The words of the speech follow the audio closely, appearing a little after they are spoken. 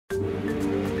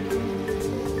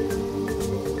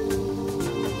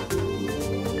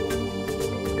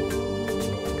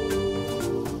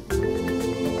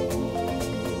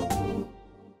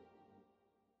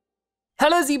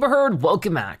Hello Zebra Herd,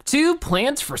 welcome back to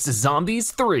Plants vs.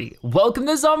 Zombies 3. Welcome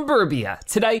to Zomburbia.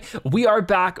 Today, we are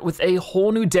back with a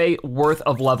whole new day worth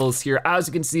of levels here. As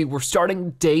you can see, we're starting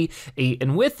day 8,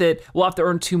 and with it, we'll have to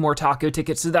earn 2 more taco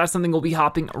tickets, so that's something we'll be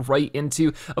hopping right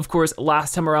into. Of course,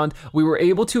 last time around, we were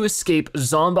able to escape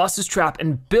Zomboss's trap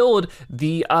and build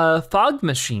the fog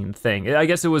machine thing. I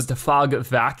guess it was the fog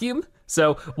vacuum.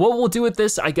 So what we'll do with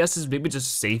this, I guess, is maybe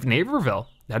just save Neighborville.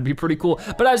 That'd be pretty cool.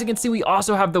 But as you can see, we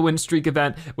also have the win streak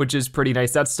event, which is pretty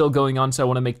nice. That's still going on, so I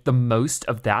wanna make the most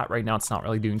of that. Right now, it's not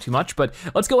really doing too much, but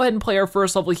let's go ahead and play our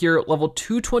first level here, level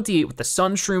 228 with the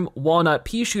Sun Shroom, Walnut,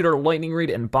 Peashooter, Lightning Reed,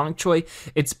 and Bonk Choy.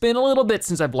 It's been a little bit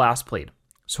since I've last played,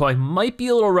 so I might be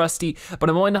a little rusty, but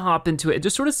I'm going to hop into it and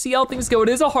just sort of see how things go. It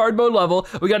is a hard mode level.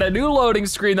 We got a new loading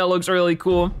screen that looks really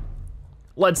cool.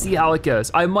 Let's see how it goes.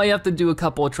 I might have to do a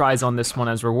couple of tries on this one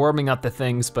as we're warming up the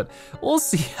things, but we'll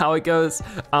see how it goes.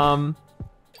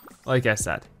 Like I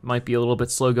said, might be a little bit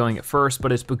slow going at first,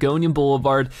 but it's Begonia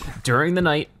Boulevard during the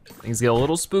night. Things get a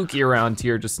little spooky around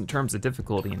here just in terms of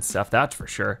difficulty and stuff, that's for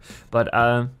sure. But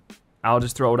I'll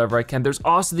just throw whatever I can. There's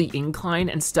also the incline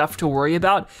and stuff to worry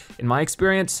about. In my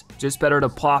experience, just better to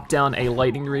plop down a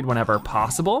lightning reed whenever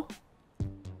possible,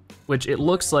 which it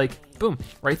looks like, boom,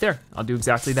 right there. I'll do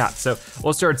exactly that. So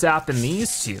we'll start zapping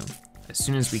these two as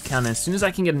soon as we can. As soon as I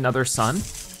can get another sun,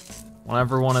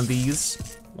 whenever one of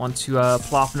these want to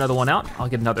plop another one out, I'll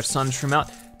get another sun shroom out,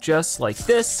 just like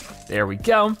this. There we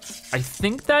go. I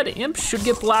think that imp should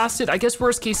get blasted. I guess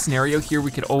worst case scenario here, we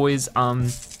could always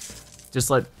just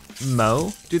let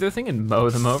Mo do their thing and mow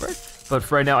them over. But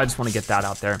for right now, I just wanna get that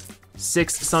out there.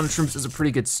 6 sun shrooms is a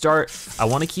pretty good start. I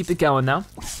wanna keep it going though.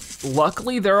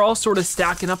 Luckily, they're all sort of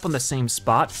stacking up on the same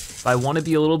spot. If I wanna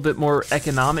be a little bit more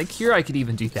economic here, I could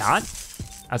even do that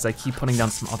as I keep putting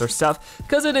down some other stuff,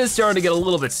 because it is starting to get a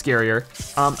little bit scarier.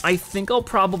 I think I'll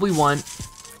probably want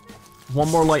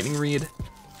one more lightning reed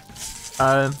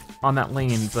on that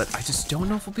lane, but I just don't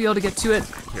know if we'll be able to get to it.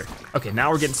 Here, okay,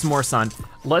 now we're getting some more sun.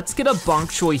 Let's get a bonk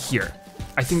choy here.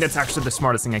 I think that's actually the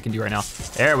smartest thing I can do right now.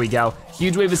 There we go.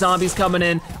 Huge wave of zombies coming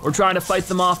in. We're trying to fight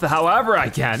them off however I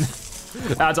can.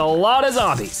 That's a lot of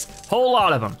zombies, whole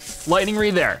lot of them. Lightning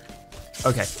reed there.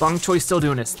 Okay, Bonk Choy still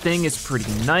doing his thing, is pretty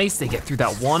nice. They get through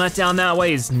that walnut down that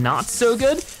way is not so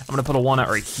good. I'm gonna put a walnut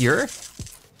right here.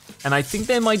 And I think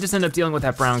they might just end up dealing with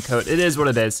that brown coat. It is what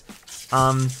it is.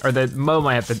 Or the Mo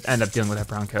might have to end up dealing with that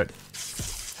brown coat.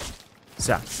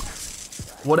 So,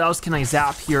 what else can I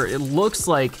zap here? It looks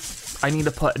like I need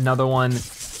to put another one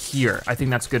here. I think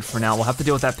that's good for now. We'll have to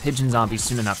deal with that pigeon zombie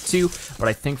soon enough too, but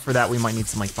I think for that we might need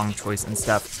some like bonk choice and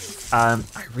stuff. I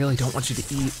really don't want you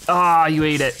to eat. Ah, you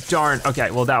ate it, darn.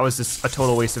 Okay, well that was just a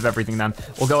total waste of everything then.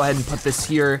 We'll go ahead and put this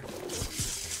here.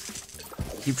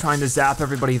 Keep trying to zap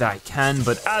everybody that I can,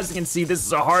 but as you can see, this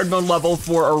is a hard mode level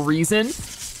for a reason.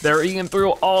 They're eating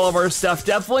through all of our stuff.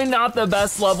 Definitely not the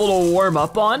best level to warm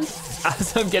up on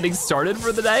as I'm getting started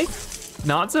for the day.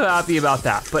 Not so happy about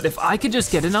that, but if I could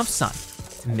just get enough sun,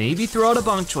 maybe throw out a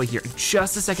bonk choy here.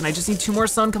 Just a second, I just need 2 more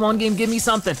sun. Come on game, give me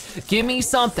something. Give me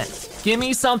something, give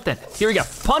me something. Here we go,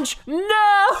 punch,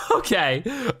 no! Okay,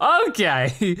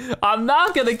 okay. I'm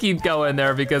not gonna keep going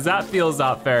there because that feels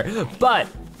not fair, but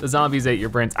the zombies ate your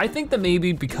brains. I think that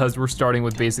maybe because we're starting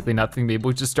with basically nothing, maybe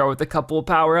we'll just start with a couple of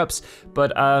power-ups,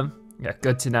 but yeah,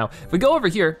 good to know. If we go over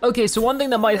here, okay, so one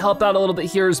thing that might help out a little bit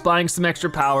here is buying some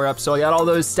extra power-ups. So I got all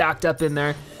those stacked up in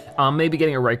there. Maybe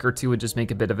getting a Riker or 2 would just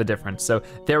make a bit of a difference. So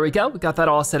there we go, we got that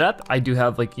all set up. I do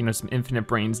have like, you know, some infinite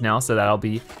brains now, so that'll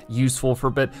be useful for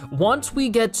a bit. Once we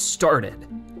get started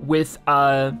with,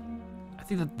 I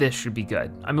think that this should be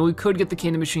good. I mean, we could get the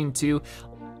candy machine too.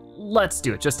 Let's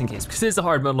do it just in case, because it is a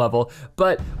hard mode level.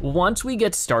 But once we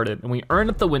get started and we earn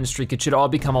up the win streak, it should all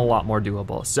become a lot more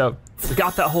doable. So we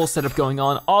got that whole setup going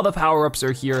on. All the power-ups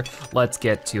are here. Let's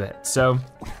get to it. So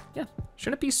yeah,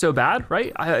 shouldn't be so bad,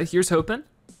 right? Here's hoping.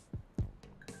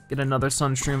 Get another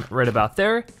sun shroom right about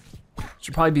there.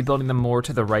 Should probably be building them more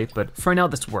to the right, but for now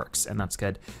this works, and that's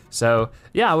good. So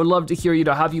yeah, I would love to hear, you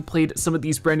know, have you played some of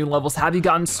these brand new levels? Have you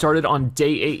gotten started on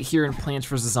day 8 here in Plants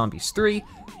vs. Zombies 3?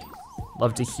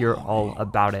 Love to hear all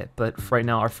about it, but for right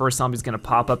now, our first zombie's gonna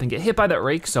pop up and get hit by that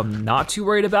rake, so I'm not too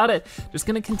worried about it. Just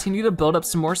gonna continue to build up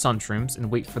some more sun shrooms and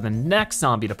wait for the next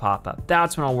zombie to pop up.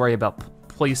 That's when I'll worry about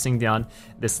placing down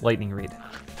this lightning reed.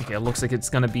 Okay, it looks like it's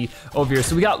gonna be over here.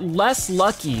 So we got less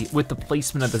lucky with the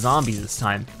placement of the zombies this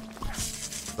time.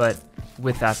 But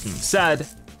with that being said,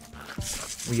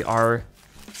 we are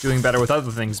doing better with other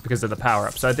things because of the power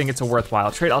up. So I think it's a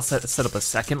worthwhile trade. I'll set up a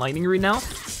second lightning reed now.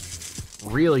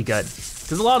 Really good,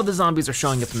 because a lot of the zombies are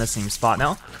showing up in the same spot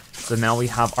now. So now we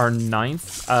have our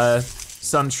 9th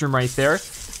sun shroom right there.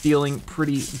 feeling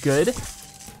pretty good.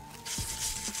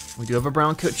 We do have a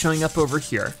brown coat showing up over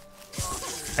here.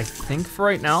 I think for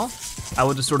right now, I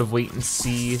will just sort of wait and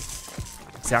see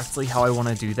exactly how I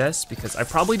wanna do this, because I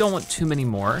probably don't want too many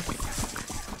more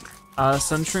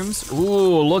sun shrooms.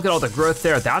 Ooh, look at all the growth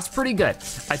there. That's pretty good.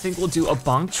 I think we'll do a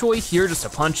bok choy here just to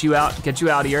punch you out, get you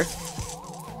out of here.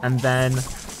 And then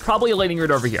probably a lightning root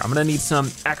over here. I'm gonna need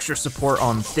some extra support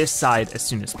on this side as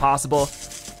soon as possible.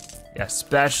 Yeah,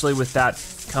 especially with that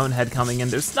cone head coming in.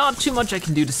 There's not too much I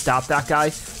can do to stop that guy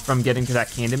from getting to that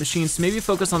candy machine. So maybe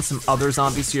focus on some other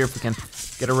zombies here if we can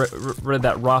get rid of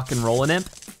that rock and roll imp.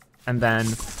 And then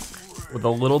with a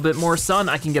little bit more sun,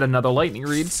 I can get another lightning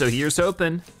read. So here's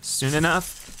hoping soon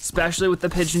enough, especially with the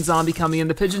pigeon zombie coming in.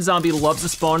 The pigeon zombie loves to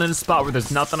spawn in a spot where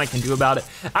there's nothing I can do about it.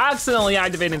 Accidentally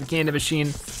activating the candy machine.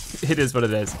 It is what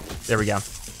it is. There we go.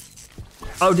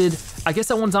 Oh, I guess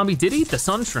that one zombie did eat the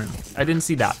sun shroom. I didn't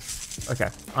see that. Okay,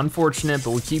 unfortunate,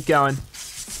 but we'll keep going.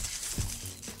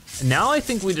 And now I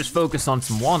think we just focus on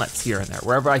some walnuts here and there.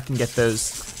 Wherever I can get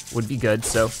those would be good.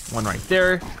 So one right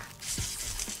there.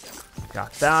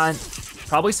 Got that.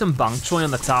 Probably some bok choy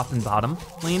on the top and bottom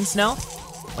lanes now.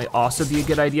 Might also be a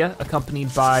good idea,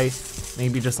 accompanied by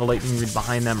maybe just a lightning read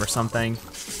behind them or something.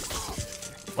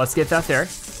 Let's get that there.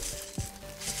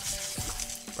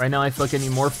 Right now I feel like I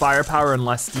need more firepower and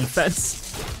less defense.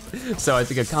 So I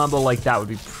think a combo like that would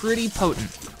be pretty potent.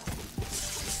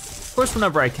 Of course,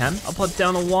 whenever I can, I'll put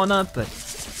down a walnut, but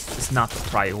it's not the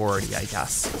priority, I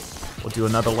guess. We'll do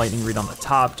another lightning read on the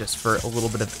top just for a little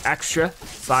bit of extra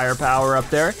firepower up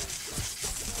there.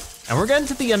 And we're getting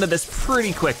to the end of this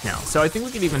pretty quick now. So I think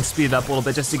we can even speed it up a little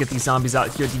bit just to get these zombies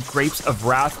out here. The Grapes of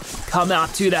Wrath come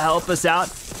out too to help us out.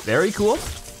 Very cool.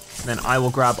 And then I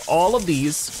will grab all of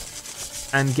these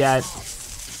and get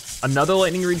another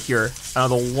lightning read here,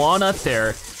 another one up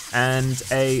there, and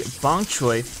a bok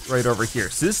choy right over here.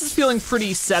 So this is feeling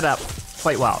pretty set up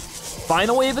quite well.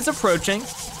 Final wave is approaching.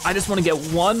 I just wanna get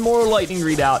one more lightning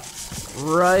read out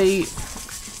right,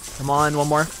 come on, one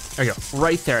more. There you go,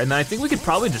 right there. And then I think we could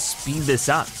probably just speed this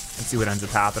up and see what ends up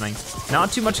happening.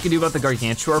 Not too much you can do about the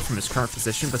Gargantuar from his current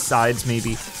position besides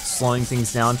maybe slowing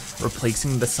things down,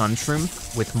 replacing the sun shroom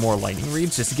with more lightning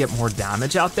reads just to get more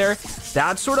damage out there.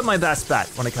 That's sort of my best bet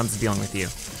when it comes to dealing with you.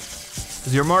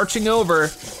 Because you're marching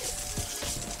over.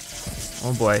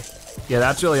 Oh boy. Yeah,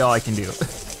 that's really all I can do.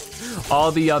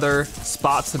 All the other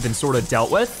spots have been sort of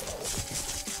dealt with.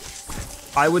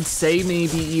 I would say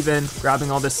maybe even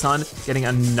grabbing all this sun, getting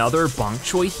another bok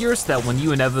choy here so that when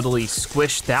you inevitably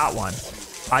squish that one,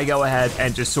 I go ahead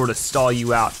and just sort of stall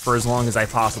you out for as long as I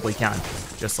possibly can.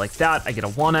 Just like that, I get a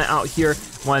walnut out here.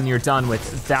 When you're done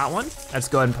with that one, let's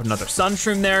go ahead and put another sun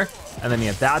shroom there. And then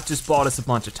yeah, that just bought us a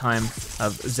bunch of time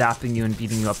of zapping you and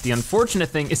beating you up. The unfortunate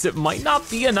thing is it might not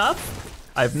be enough.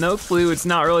 I have no clue, it's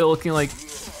not really looking like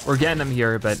we're getting them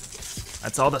here, but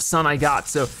that's all the sun I got.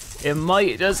 So it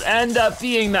might just end up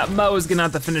being that Mo is gonna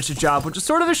have to finish the job, which is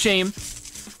sort of a shame,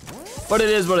 but it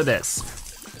is what it is.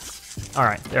 All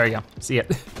right, there you go, see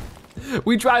it.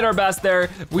 We tried our best there.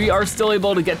 We are still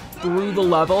able to get through the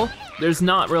level. There's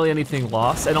not really anything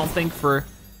lost, I don't think, for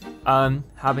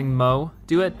having Mo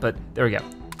do it, but there we go.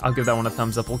 I'll give that one a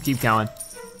thumbs up, we'll keep going.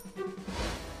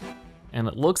 And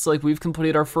it looks like we've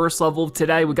completed our first level of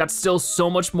today. We got still so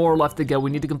much more left to go. We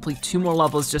need to complete 2 more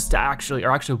levels just to actually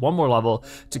 1 more level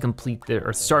to complete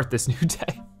or start this new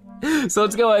day. So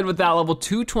let's go ahead with that level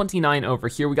 229 over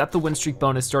here. We got the win streak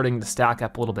bonus starting to stack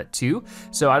up a little bit too.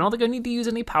 So I don't think I need to use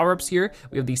any power-ups here.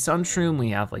 We have the sun shroom,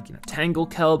 we have like, tangle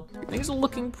kelp. Things are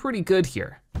looking pretty good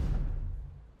here.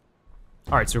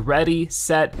 All right, so ready,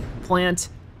 set, plant.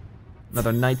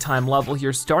 Another nighttime level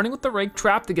here, starting with the rake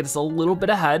trap to get us a little bit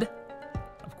ahead.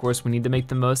 Of course, we need to make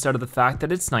the most out of the fact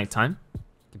that it's nighttime.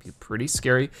 It can be pretty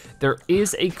scary. There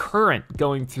is a current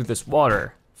going through this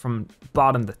water from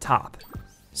bottom to top.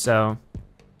 So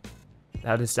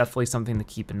that is definitely something to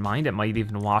keep in mind. It might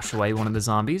even wash away one of the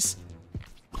zombies.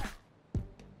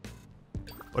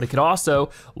 But it could also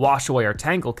wash away our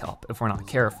tangle kelp if we're not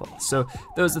careful. So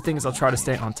those are the things I'll try to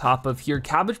stay on top of here.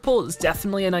 Cabbage pult is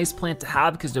definitely a nice plant to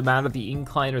have because no matter the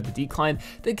incline or the decline,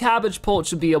 the cabbage pult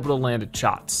should be able to land at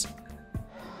shots.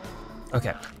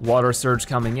 Okay, water surge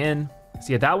coming in.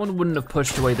 So yeah, that one wouldn't have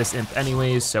pushed away this imp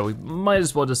anyways, so we might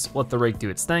as well just let the rake do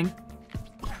its thing.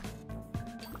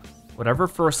 Whatever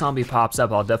first zombie pops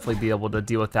up, I'll definitely be able to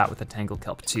deal with that with the tangle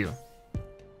kelp too.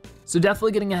 So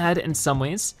definitely getting ahead in some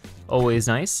ways, always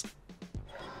nice.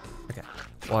 Okay,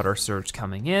 Water surge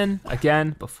coming in,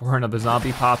 again, before another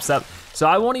zombie pops up. So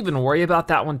I won't even worry about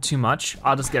that one too much.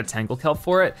 I'll just get a tangle kelp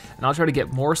for it, and I'll try to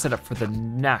get more set up for the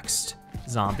next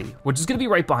zombie, which is gonna be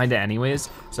right behind it anyways.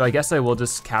 So I guess I will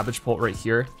just cabbage pult right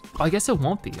here. Oh, I guess it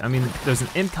won't be. I mean, there's an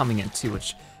imp coming in too,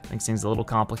 which makes things a little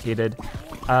complicated.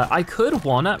 I could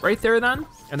walnut right there then,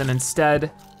 and then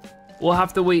instead, we'll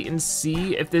have to wait and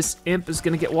see if this imp is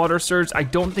gonna get water surge. I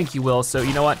don't think he will, so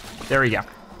you know what? There we go.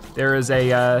 There is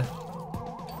a,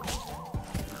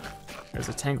 there's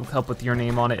a tangle kelp with your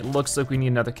name on it. It looks like we need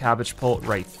another cabbage pult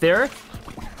right there.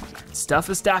 Stuff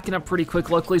is stacking up pretty quick.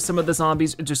 Luckily, some of the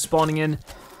zombies are just spawning in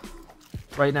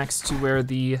right next to where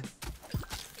the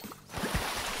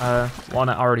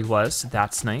walnut already was, so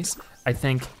that's nice. I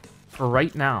think for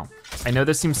right now, I know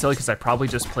this seems silly because I probably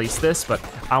just placed this, but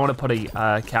I want to put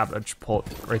a cabbage pult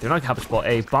right there, not a cabbage pult,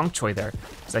 a bok choy there,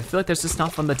 because I feel like there's just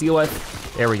not fun to deal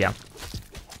with. There we go.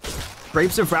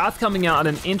 Grapes of Wrath coming out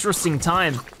at an interesting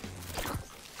time.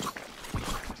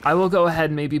 I will go ahead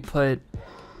and maybe put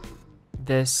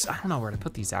this, I don't know where to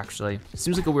put these actually.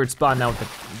 Seems like a weird spot now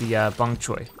with the bok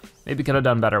choy. Maybe could have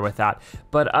done better with that.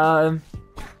 But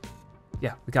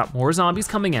yeah, we got more zombies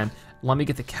coming in. Let me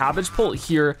get the cabbage pult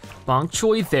here, bok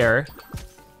choy there.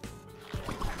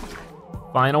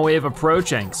 Final wave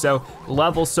approaching. So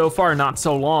level so far, not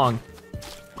so long.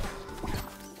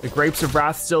 The Grapes of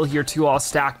Wrath still here too, all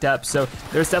stacked up. So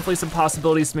there's definitely some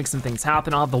possibilities to make some things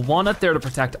happen. I'll have the one up there to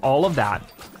protect all of that.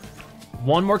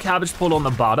 One more cabbage pult on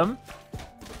the bottom.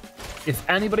 If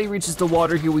anybody reaches the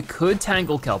water here, we could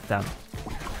tangle kelp them.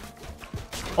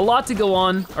 A lot to go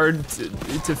on, or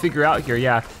to figure out here,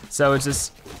 yeah. So it's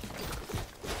just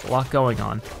a lot going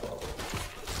on.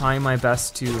 Trying my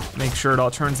best to make sure it all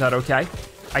turns out okay.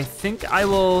 I think I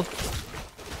will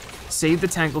save the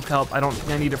tangle kelp. I don't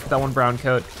think I need it for that one brown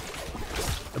coat.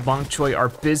 The bok choy are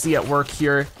busy at work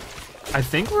here. I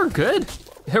think we're good.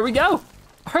 Here we go.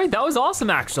 All right, that was awesome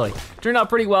actually. Turned out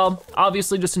pretty well.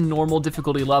 Obviously just a normal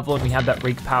difficulty level, and we had that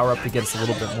rake power up to get us a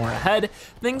little bit more ahead.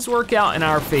 Things work out in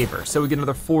our favor. So we get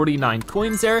another 49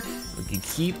 coins there. We can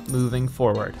keep moving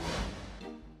forward.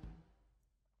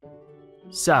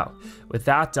 So, with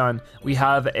that done, we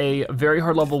have a very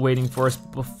hard level waiting for us.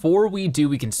 Before we do,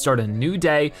 we can start a new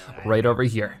day right over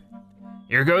here.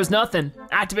 Here goes nothing.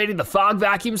 Activating the fog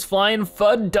vacuum's flying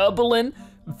FUD doubling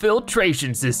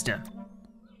filtration system.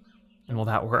 And will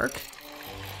that work?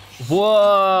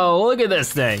 Whoa, look at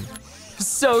this thing.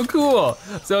 So cool.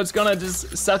 So it's gonna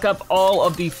just suck up all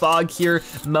of the fog here.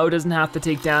 Mo doesn't have to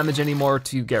take damage anymore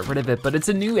to get rid of it, but it's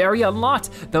a new area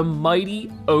unlocked, the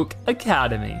Mighty Oak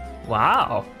Academy.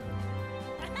 Wow.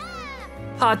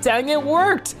 Hot dang, it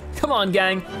worked. Come on,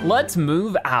 gang, let's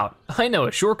move out. I know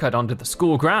a shortcut onto the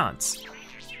school grounds.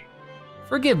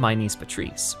 Forgive my niece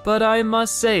Patrice, but I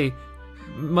must stay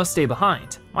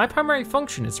behind. My primary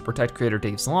function is to protect Creator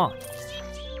Dave's lawn.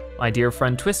 My dear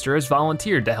friend Twister has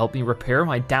volunteered to help me repair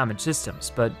my damaged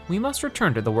systems, but we must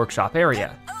return to the workshop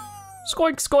area.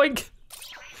 Skoink, skoink.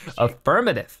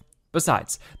 Affirmative.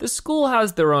 Besides, the school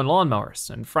has their own lawnmowers,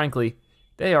 and frankly,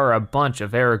 they are a bunch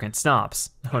of arrogant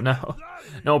snobs. Oh no.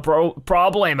 No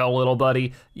problemo, little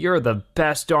buddy. You're the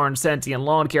best darn sentient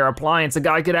lawn care appliance a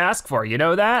guy could ask for, you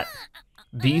know that?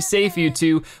 Be safe, you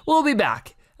two. We'll be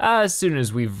back as soon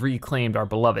as we've reclaimed our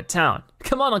beloved town.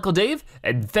 Come on, Uncle Dave,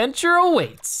 adventure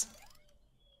awaits.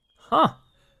 Huh.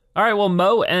 All right, well,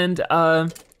 Mo and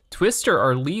Twister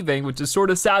are leaving, which is sort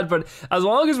of sad, but as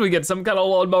long as we get some kind of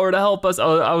lawnmower to help us,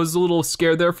 I was a little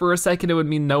scared there for a second. It would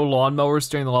mean no lawnmowers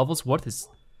during the levels. What is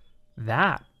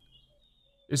that?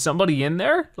 Is somebody in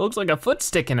there? It looks like a foot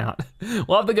sticking out.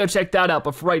 We'll have to go check that out,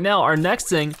 but for right now, our next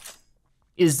thing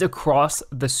is to cross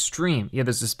the stream. Yeah,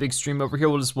 there's this big stream over here.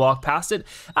 We'll just walk past it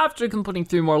after completing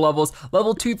 3 more levels.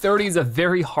 Level 230 is a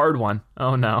very hard one.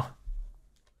 Oh no.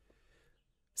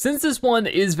 Since this one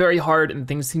is very hard and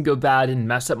things can go bad and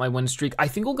mess up my win streak, I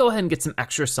think we'll go ahead and get some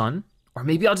extra sun, or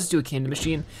maybe I'll just do a candy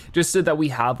machine, just so that we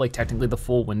have like technically the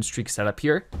full win streak set up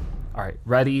here. All right,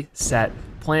 ready, set,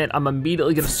 plant. I'm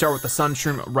immediately gonna start with the sun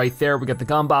shroom right there. We got the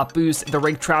Gumbot boost, the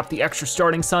rake trap, the extra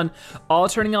starting sun, all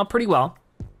turning out pretty well.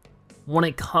 When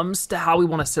it comes to how we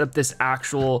wanna set up this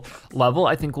actual level,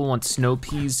 I think we'll want snow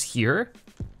peas here.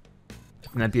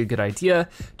 And that'd be a good idea,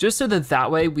 just so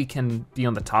that way we can be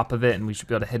on the top of it and we should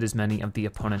be able to hit as many of the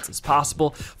opponents as possible.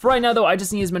 For right now though, I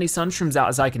just need as many sunshrooms out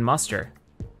as I can muster.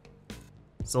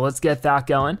 So let's get that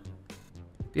going.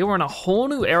 Yeah, we're in a whole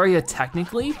new area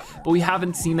technically, but we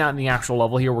haven't seen that in the actual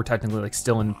level here. We're technically like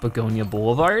still in Begonia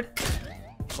Boulevard.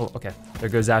 Oh, okay. There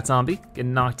goes that zombie,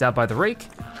 getting knocked out by the rake.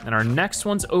 And our next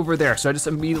one's over there. So I just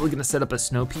immediately gonna set up a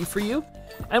snow pea for you.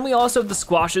 And we also have the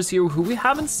squashes here who we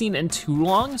haven't seen in too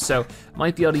long, so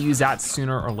might be able to use that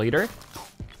sooner or later.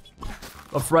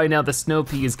 But for right now, the snow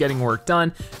pea is getting work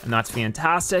done, and that's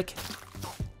fantastic.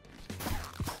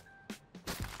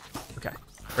 Okay,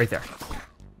 right there.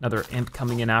 Another imp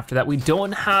coming in after that. We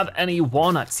don't have any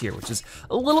walnuts here, which is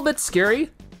a little bit scary,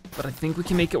 but I think we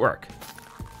can make it work.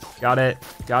 Got it,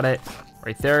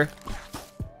 right there.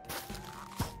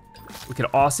 We could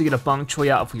also get a bok choy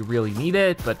out if we really need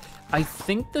it, but I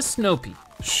think the snow pea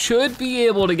should be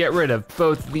able to get rid of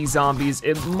both of these zombies.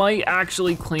 It might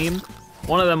actually claim,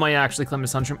 one of them might actually claim a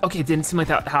sunshroom. Okay, it didn't seem like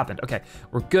that happened. Okay,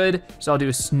 we're good. So I'll do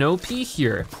a snow pea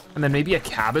here, and then maybe a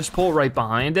cabbage pole right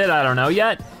behind it. I don't know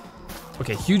yet.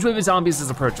 Okay, huge wave of zombies is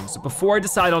approaching. So before I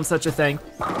decide on such a thing,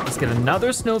 let's get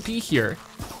another snow pea here.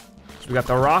 So we got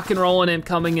the rock and rollin' imp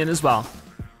coming in as well.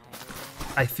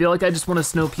 I feel like I just want a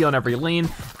snow pea on every lane.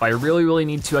 If I really, really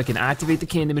need to, I can activate the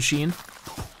candy machine.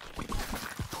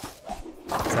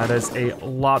 That is a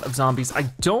lot of zombies. I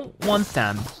don't want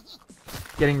them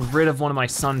getting rid of one of my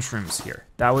sunshrooms here.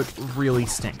 That would really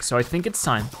stink. So I think it's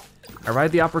time. I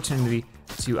ride the opportunity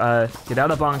to get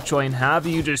out of bok choy and have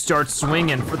you just start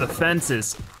swinging for the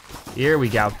fences. Here we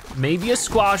go. Maybe a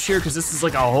squash here, because this is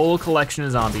like a whole collection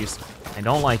of zombies. I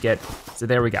don't like it. So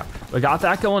there we go. We got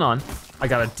that going on. I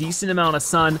got a decent amount of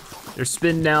sun. They're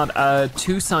spitting out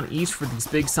 2 sun each for these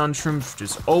big sunshrooms, which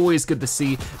is always good to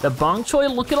see. The bok choy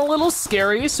looking a little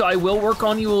scary, so I will work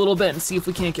on you a little bit and see if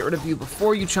we can't get rid of you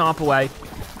before you chomp away.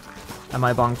 And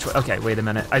my bok choy, okay, wait a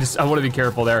minute. I wanna be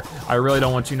careful there. I really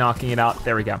don't want you knocking it out.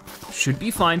 There we go. Should be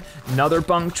fine. Another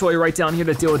bok choy right down here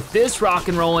to deal with this rock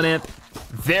and rollin' imp.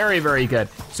 Very, very good.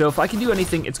 So if I can do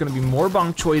anything, it's gonna be more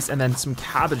bok choys and then some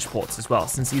cabbage pults as well.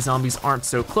 Since these zombies aren't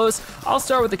so close, I'll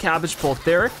start with the cabbage pult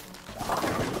there.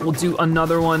 We'll do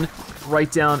another one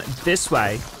right down this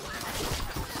way.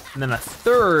 And then a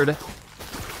third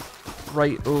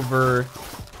right over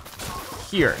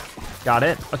here. Got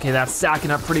it? Okay, that's stacking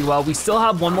up pretty well. We still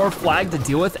have one more flag to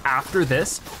deal with after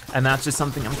this, and that's just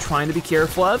something I'm trying to be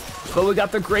careful of. But we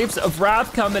got the Grapes of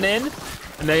Wrath coming in,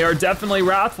 and they are definitely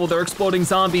wrathful. They're exploding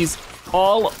zombies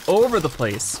all over the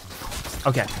place.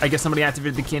 Okay, I guess somebody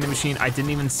activated the candy machine. I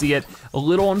didn't even see it. A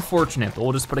little unfortunate, but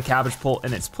we'll just put a cabbage pult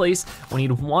in its place. We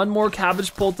need one more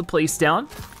cabbage pult to place down.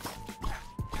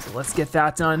 So let's get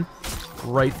that done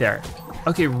right there.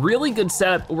 Okay, really good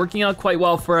setup, working out quite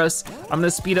well for us. I'm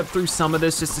gonna speed up through some of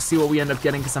this just to see what we end up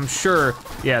getting, because I'm sure,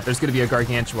 yeah, there's gonna be a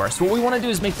gargantuar. So what we wanna do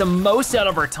is make the most out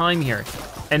of our time here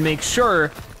and make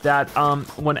sure that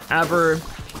whenever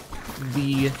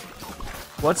the,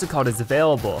 what's it called, is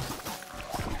available.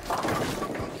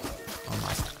 Oh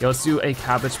my, yeah, let's do a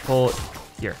cabbage pult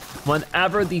here.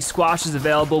 Whenever the squash is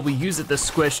available, we use it to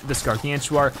squish this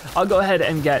gargantuar. I'll go ahead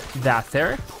and get that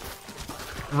there.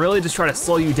 Really just try to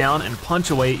slow you down and punch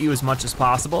away at you as much as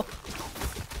possible.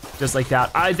 Just like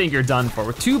that. I think you're done for.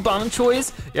 With 2 bok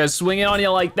choys, yeah, swinging on you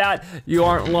like that, you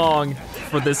aren't long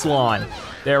for this lawn.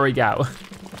 There we go.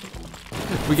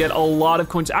 We get a lot of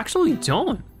coins. Actually, we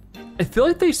don't. I feel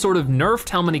like they sort of nerfed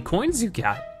how many coins you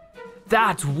get.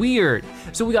 That's weird.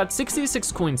 So we got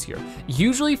 66 coins here.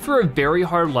 Usually for a very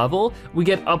hard level, we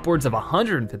get upwards of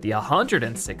 150,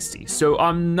 160. So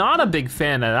I'm not a big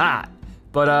fan of that.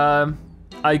 But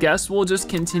I guess we'll just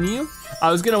continue.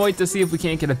 I was gonna wait to see if we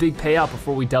can't get a big payout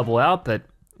before we double out, but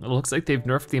it looks like they've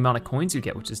nerfed the amount of coins you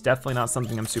get, which is definitely not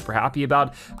something I'm super happy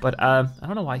about. But I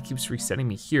don't know why it keeps resetting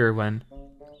me here when,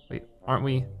 wait, aren't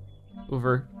we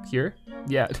over here?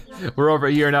 Yeah, we're over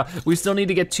here now. We still need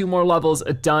to get 2 more levels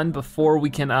done before we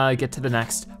can get to the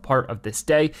next part of this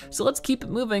day. So let's keep it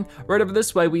moving. Right over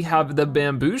this way, we have the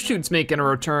bamboo shoots making a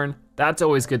return. That's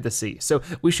always good to see. So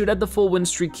we should have the full win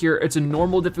streak here. It's a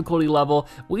normal difficulty level.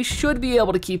 We should be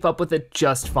able to keep up with it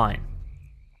just fine.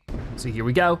 So here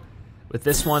we go. With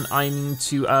this one, I need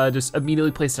to just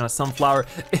immediately place down a sunflower.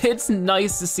 It's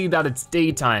nice to see that it's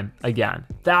daytime again.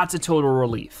 That's a total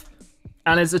relief.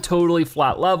 And it's a totally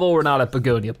flat level. We're not at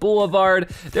Begonia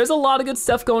Boulevard. There's a lot of good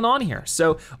stuff going on here.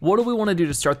 So what do we wanna do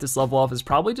to start this level off is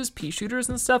probably just Peashooters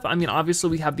and stuff. I mean,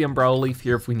 obviously we have the umbrella leaf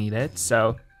here if we need it,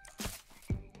 so.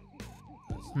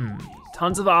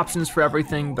 Tons of options for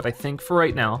everything, but I think for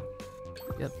right now,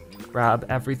 yep, grab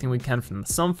everything we can from the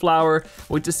sunflower.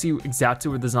 Wait to see exactly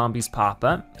where the zombies pop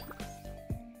up.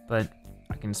 But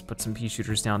I can just put some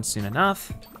Peashooters down soon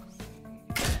enough.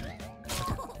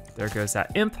 There goes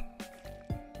that imp.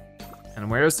 And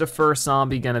where's the first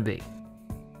zombie gonna be?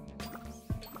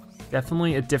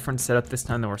 Definitely a different setup this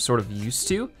time than we're sort of used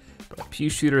to, but a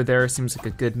Peashooter there seems like a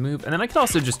good move. And then I could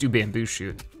also just do bamboo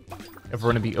shoot. if we're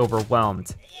gonna be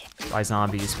overwhelmed by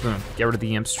zombies. Boom, get rid of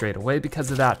the imp straight away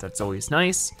because of that. That's always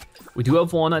nice. We do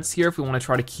have walnuts here if we wanna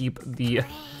try to keep the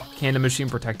cannon machine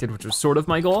protected, which was sort of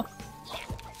my goal.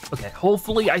 Okay,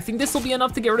 hopefully, I think this will be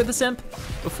enough to get rid of this imp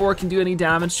before it can do any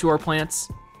damage to our plants.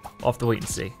 We'll have to wait and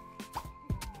see.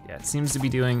 Yeah, it seems to be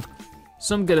doing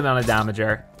some good amount of damage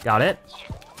there. Got it.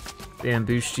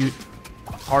 Bamboo shoot,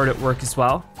 hard at work as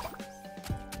well.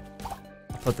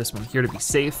 Put this one here to be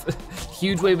safe.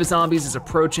 Huge wave of zombies is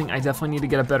approaching. I definitely need to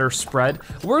get a better spread.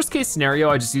 Worst case scenario,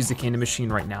 I just use the cannon machine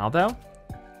right now though.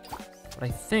 But I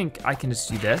think I can just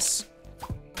do this.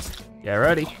 Get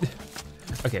ready.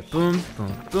 Okay, boom,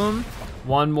 boom, boom.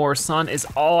 One more sun is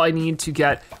all I need to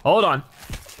get. Hold on,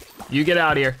 you get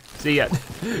out of here. See ya.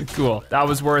 Cool, that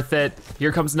was worth it.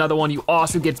 Here comes another one. You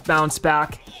also get bounced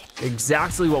back.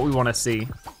 Exactly what we wanna see.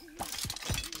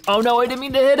 Oh no, I didn't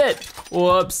mean to hit it.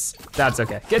 Whoops, that's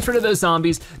okay. Gets rid of those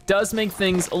zombies. Does make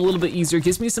things a little bit easier.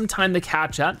 Gives me some time to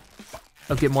catch up.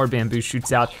 I'll get more bamboo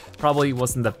shoots out. Probably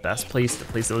wasn't the best place. The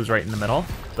place that was right in the middle,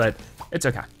 but it's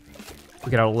okay. We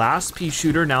got our last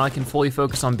Peashooter. Now I can fully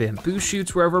focus on bamboo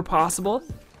shoots wherever possible.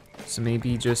 So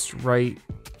maybe just right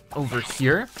over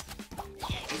here.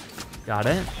 Got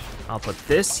it. I'll put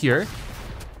this here.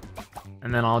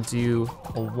 And then I'll do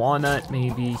a walnut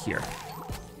maybe here.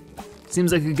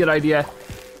 Seems like a good idea.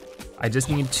 I just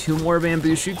need 2 more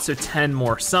bamboo shoots, so 10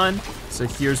 more sun. So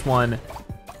here's one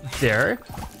there,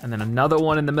 and then another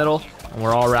one in the middle, and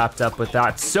we're all wrapped up with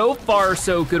that. So far,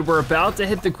 so good. We're about to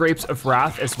hit the Grapes of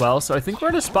Wrath as well, so I think we're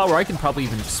at a spot where I can probably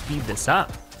even speed this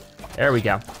up. There we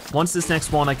go. Once this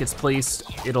next walnut gets placed,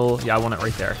 yeah, I want it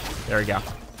right there. There we go.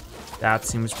 That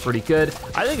seems pretty good.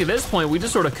 I think at this point, we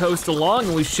just sort of coast along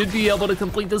and we should be able to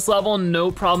complete this level, no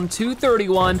problem.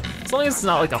 231, as long as it's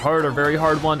not like a hard or very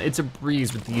hard one, it's a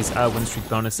breeze with these win streak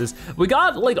bonuses. We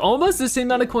got like almost the same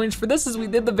amount of coins for this as we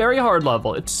did the very hard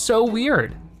level. It's so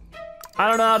weird. I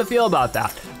don't know how to feel about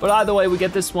that. But either way, we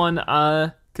get this one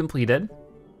completed.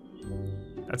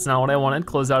 That's not what I wanted,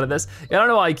 close out of this. Yeah, I don't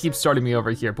know why it keeps starting me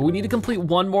over here, but we need to complete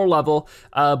one more level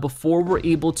before we're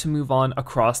able to move on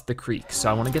across the creek. So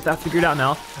I wanna get that figured out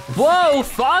now. Whoa,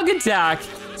 fog attack!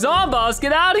 Zomboss,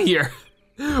 get out of here!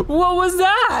 What was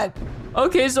that?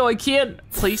 Okay, so I can't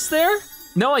place there?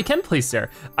 No, I can place there.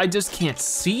 I just can't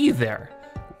see there.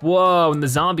 Whoa, and the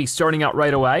zombie's starting out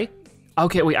right away.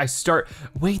 Okay, wait,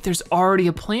 wait, there's already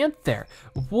a plant there.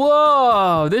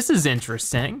 Whoa, this is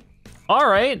interesting. All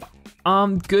right.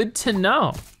 Good to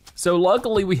know. So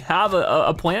luckily we have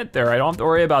a plant there. I don't have to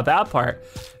worry about that part.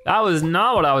 That was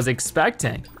not what I was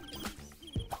expecting.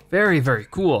 Very, very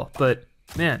cool, but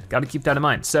man, gotta keep that in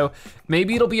mind. So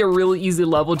maybe it'll be a really easy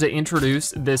level to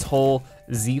introduce this whole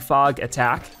Z-Fog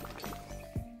attack.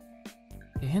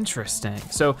 Interesting.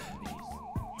 So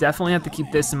definitely have to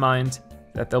keep this in mind,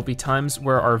 that there'll be times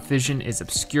where our vision is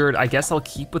obscured. I guess I'll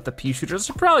keep with the Peashooters.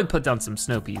 I'll probably put down some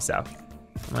snow peas though.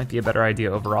 That might be a better idea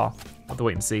overall. We'll have to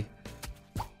wait and see.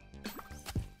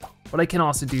 But I can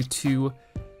also do 2,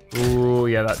 ooh,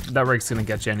 yeah, that rig's gonna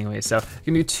get you anyway. So you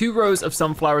can do 2 rows of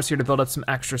sunflowers here to build up some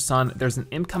extra sun. There's an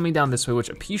imp coming down this way, which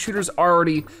a Peashooter's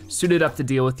already suited up to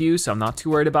deal with you, so I'm not too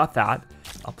worried about that.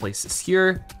 I'll place this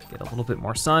here, get a little bit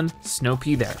more sun, snow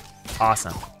pea there,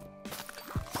 awesome.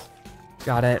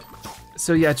 Got it.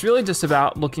 So yeah, it's really just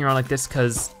about looking around like this,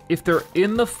 because if they're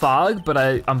in the fog, but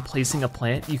I'm placing a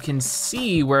plant, you can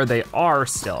see where they are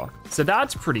still. So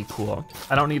that's pretty cool.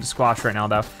 I don't need to squash right now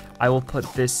though. I will put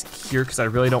this here because I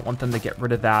really don't want them to get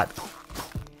rid of that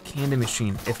candy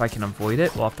machine if I can avoid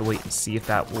it. We'll have to wait and see if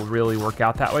that will really work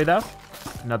out that way though.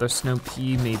 Another snow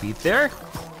pea maybe there.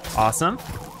 Awesome.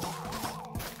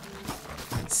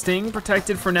 Staying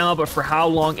protected for now, but for how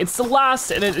long? It's the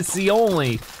last and it's the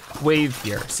only wave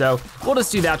here. So we'll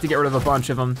just do that to get rid of a bunch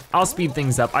of them. I'll speed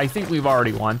things up. I think we've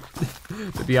already won,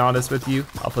 to be honest with you.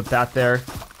 I'll put that there,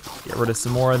 get rid of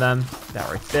some more of them. That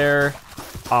right there,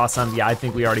 awesome. Yeah, I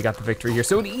think we already got the victory here.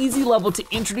 So an easy level to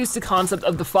introduce the concept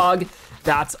of the fog.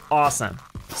 That's awesome.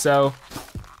 So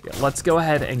yeah, let's go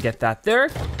ahead and get that there.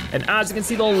 And as you can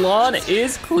see, the lawn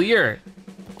is clear.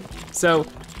 So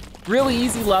really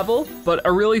easy level, but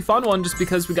a really fun one just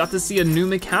because we got to see a new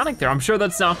mechanic there. I'm sure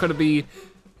that's not gonna be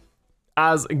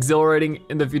as exhilarating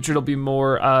in the future. It'll be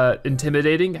more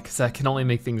intimidating because that can only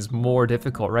make things more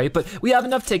difficult, right? But we have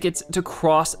enough tickets to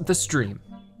cross the stream.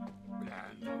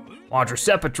 Watch your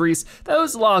step, Patrice.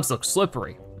 Those logs look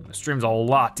slippery. The stream's a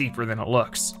lot deeper than it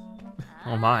looks.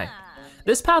 Oh my.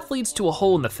 This path leads to a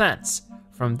hole in the fence.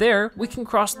 From there, we can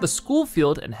cross the school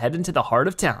field and head into the heart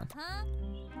of town.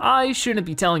 I shouldn't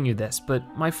be telling you this,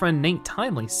 but my friend Nate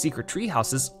Timely's secret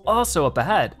treehouse is also up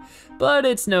ahead, but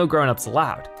it's no grown-ups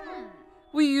allowed.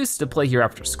 We used to play here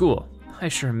after school, I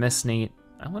sure miss Nate.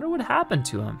 I wonder what happened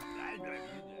to him.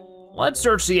 Let's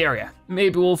search the area.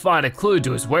 Maybe we'll find a clue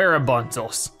to his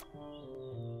whereabouts.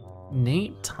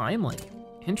 Nate Timely,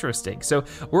 interesting. So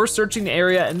we're searching the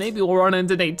area and maybe we'll run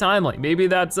into Nate Timely. Maybe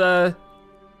that's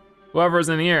whoever's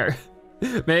in here.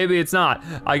 Maybe it's not.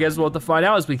 I guess we'll have to find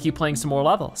out as we keep playing some more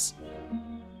levels.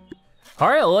 All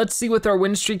right, let's see with our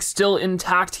win streak still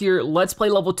intact here. Let's play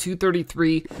level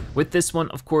 233. With this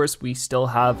one, of course, we still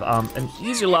have an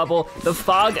easier level. The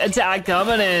fog attack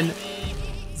coming in.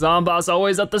 Zomboss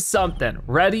always up to something.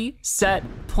 Ready, set,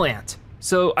 plant.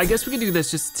 So I guess we can do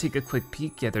this just to take a quick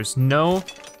peek. Yeah, there's no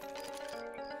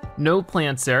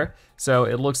plants there. So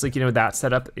it looks like, that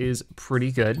setup is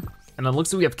pretty good. And it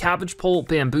looks like we have cabbage pole,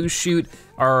 bamboo shoot,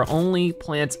 our only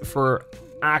plants for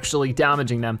actually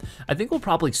damaging them. I think we'll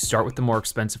probably start with the more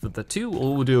expensive of the two.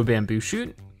 We'll do a bamboo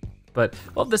shoot, but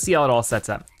we'll have to see how it all sets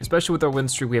up. Especially with our win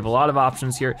streak, we have a lot of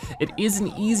options here. It is an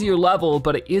easier level,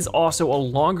 but it is also a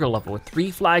longer level. With 3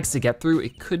 flags to get through,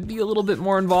 it could be a little bit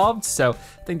more involved. So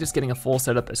I think just getting a full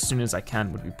setup as soon as I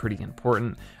can would be pretty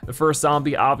important. The first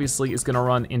zombie obviously is gonna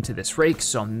run into this rake,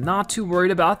 so I'm not too worried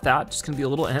about that. Just gonna be a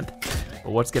little imp.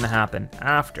 But what's gonna happen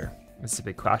after? This is a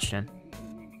big question.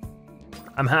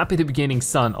 I'm happy to be gaining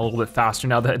sun a little bit faster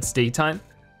now that it's daytime.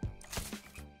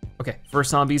 Okay,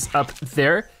 first zombie's up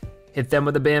there. Hit them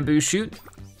with a bamboo shoot.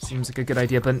 Seems like a good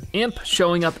idea, but an imp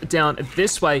showing up down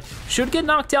this way should get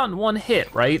knocked out in 1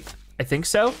 hit, right? I think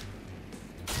so.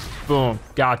 Boom,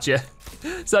 gotcha.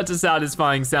 Such a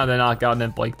satisfying sound to knock out an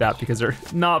imp like that because they're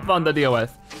not fun to deal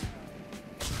with.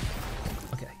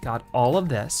 Okay, got all of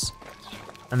this.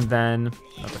 And then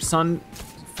another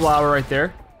sunflower right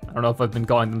there. I don't know if I've been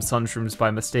calling them sunshrooms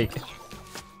by mistake.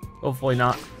 Hopefully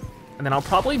not. And then I'll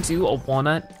probably do a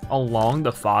walnut along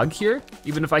the fog here,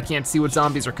 even if I can't see what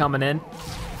zombies are coming in.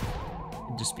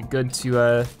 It'd just be good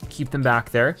to keep them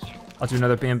back there. I'll do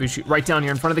another bamboo shoot right down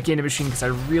here in front of the candy machine because I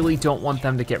really don't want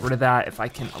them to get rid of that if I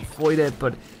can avoid it,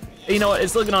 but you know what,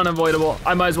 it's looking unavoidable.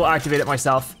 I might as well activate it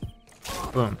myself.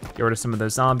 Boom, get rid of some of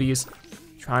those zombies.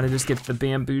 Trying to just get the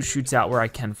bamboo shoots out where I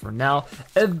can for now.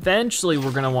 Eventually,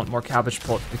 we're gonna want more cabbage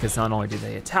pulp because not only do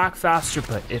they attack faster,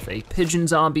 but if a pigeon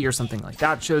zombie or something like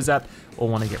that shows up, we'll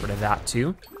wanna get rid of that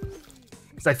too.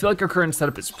 Because I feel like our current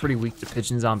setup is pretty weak to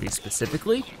pigeon zombies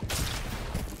specifically.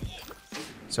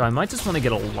 So I might just wanna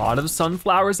get a lot of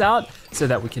sunflowers out so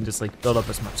that we can just like build up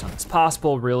as much sun as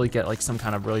possible, really get like some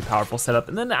kind of really powerful setup.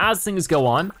 And then as things go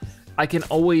on, I can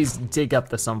always dig up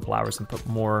the sunflowers and put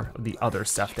more of the other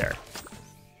stuff there.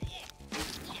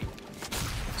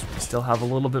 Still have a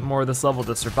little bit more of this level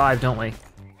to survive, don't we?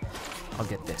 I'll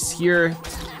get this here.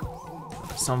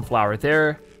 Sunflower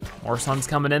there. More sun's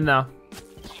coming in though.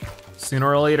 Sooner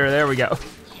or later, there we go.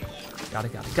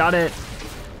 Got it.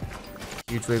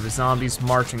 Huge wave of zombies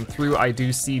marching through. I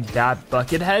do see that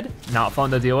bucket head. Not fun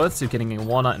to deal with, so getting a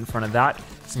walnut in front of that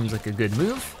seems like a good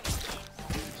move.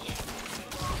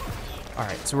 All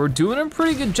right, so we're doing a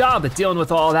pretty good job at dealing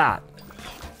with all that.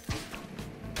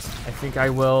 I think I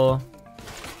will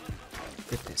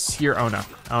get this here. Oh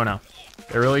no.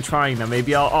 They're really trying though.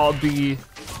 Maybe I'll be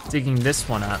digging this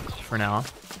one up for now.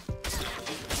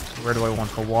 Where do I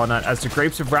want the walnut? As the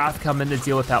grapes of wrath come in to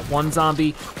deal with that one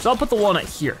zombie, so I'll put the walnut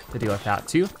here to deal with that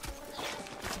too.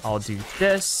 I'll do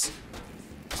this.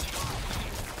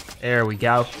 There we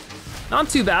go. Not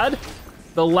too bad.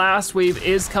 The last wave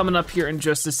is coming up here in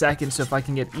just a second, so if I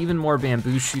can get even more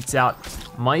bamboo shoots out,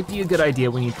 might be a good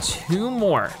idea. We need 2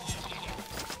 more.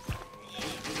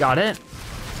 Got it.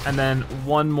 And then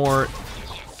 1 more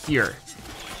here.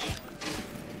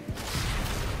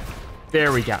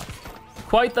 There we go.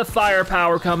 Quite the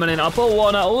firepower coming in. I'll put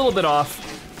one a little bit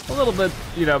off. A little bit,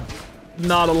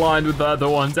 not aligned with the other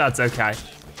ones, that's okay.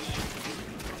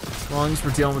 As long as we're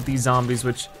dealing with these zombies,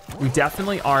 which we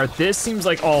definitely are. This seems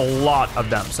like a lot of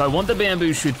them. So I want the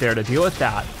bamboo shoot there to deal with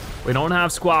that. We don't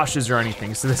have squashes or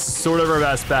anything, so this is sort of our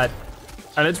best bet.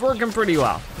 And it's working pretty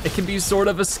well. It can be sort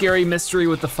of a scary mystery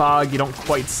with the fog. You don't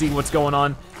quite see what's going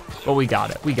on, but we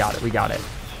got it.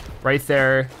 Right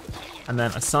there, and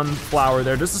then a sunflower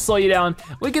there just to slow you down.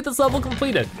 We get this level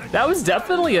completed. That was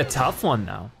definitely a tough one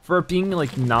though, for it being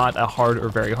like not a hard or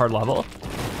very hard level.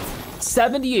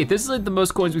 78, this is like the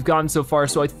most coins we've gotten so far,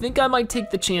 so I think I might take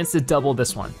the chance to double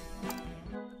this one.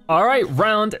 All right,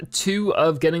 round 2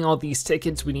 of getting all these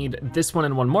tickets. We need this one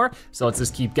and 1 more, so let's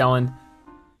just keep going.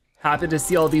 Happy to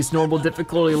see all these normal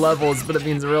difficulty levels, but it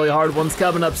means a really hard one's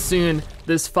coming up soon.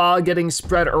 This fog getting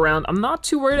spread around, I'm not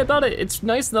too worried about it. It's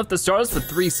nice enough to start us with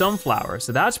 3 sunflowers,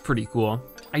 so that's pretty cool.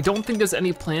 I don't think there's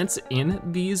any plants in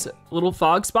these little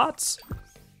fog spots.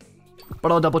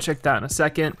 but I'll double check that in a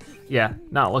second. Yeah,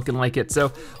 not looking like it.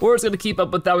 So we're just gonna keep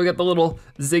up with that. We got the little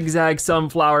zigzag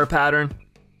sunflower pattern.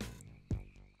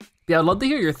 Yeah, I'd love to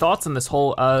hear your thoughts on this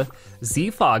whole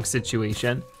Z-Fog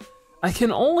situation. I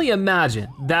can only imagine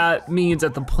that means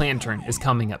that the Plantern is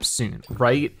coming up soon,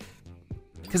 right?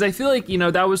 Because I feel like,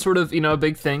 that was sort of, a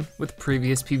big thing with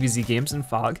previous PvZ games in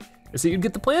Fog, is that you'd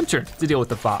get the Plantern to deal with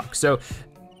the Fog. So,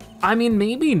 I mean,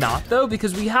 maybe not though,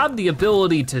 because we have the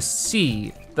ability to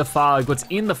see the Fog, what's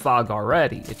in the Fog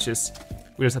already. It's just,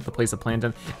 we just have to place a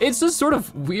Plantern. It's just sort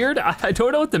of weird. I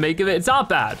don't know what to make of it. It's not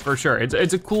bad, for sure.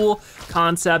 It's a cool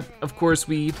concept. Of course,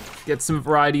 we get some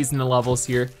varieties in the levels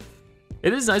here.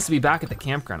 It is nice to be back at the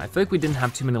campground. I feel like we didn't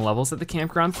have too many levels at the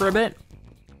campground for a bit.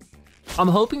 I'm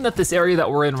hoping that this area that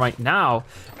we're in right now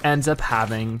ends up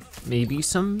having maybe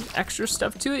some extra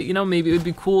stuff to it. Maybe it would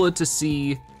be cool to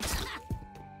see,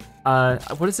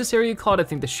 what is this area called? I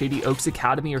think the Shady Oaks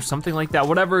Academy or something like that.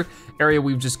 Whatever area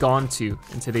we've just gone to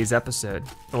in today's episode.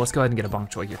 But let's go ahead and get a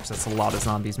bok choy here, because that's a lot of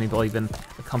zombies. Maybe I'll even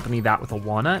accompany that with a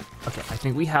walnut. Okay, I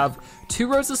think we have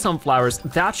 2 rows of sunflowers.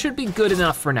 That should be good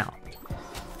enough for now.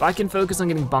 If I can focus on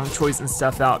getting bok choys and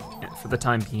stuff out for the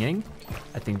time being,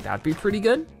 I think that'd be pretty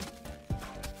good.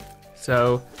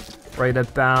 So, right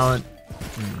about,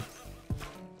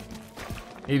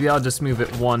 maybe I'll just move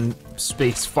it 1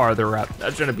 space farther up.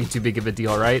 That shouldn't be too big of a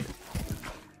deal, right?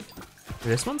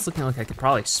 This one's looking like I could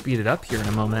probably speed it up here in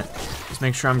a moment. Just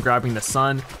make sure I'm grabbing the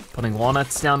sun, putting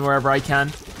walnuts down wherever I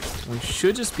can. We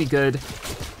should just be good.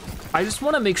 I just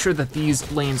wanna make sure that these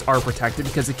lanes are protected,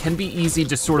 because it can be easy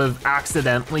to sort of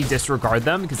accidentally disregard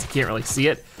them because you can't really see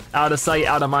it. Out of sight,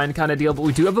 out of mind kind of deal, but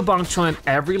we do have a bok choy in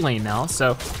every lane now,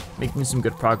 so making some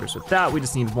good progress with that. We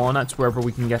just need walnuts wherever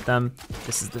we can get them.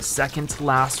 This is the second to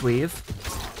last wave.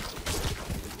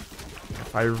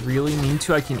 If I really need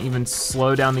to, I can even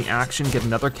slow down the action, get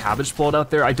another cabbage plant out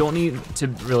there. I don't need to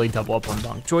really double up on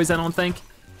bok choys, I don't think.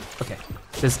 Okay,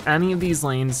 does any of these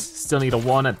lanes still need a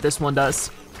walnut? This one does.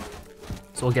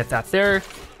 So we'll get that there.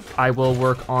 I will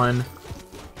work on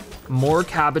more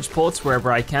cabbage pullets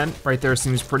wherever I can. Right there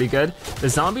seems pretty good. The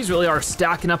zombies really are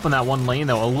stacking up on that one lane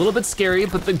though. A little bit scary,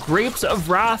 but the Grapes of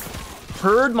Wrath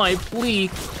heard my plea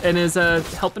and is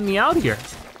helping me out here.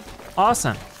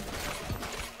 Awesome.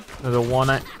 Another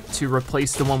walnut to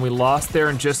replace the one we lost there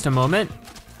in just a moment.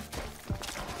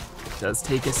 It does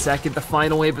take a second. The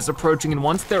final wave is approaching, and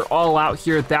once they're all out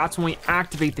here, that's when we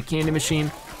activate the candy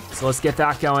machine. So let's get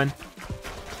that going.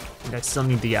 I still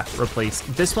need to, replace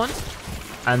this one.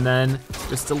 And then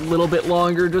just a little bit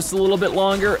longer,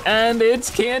 and it's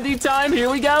candy time, here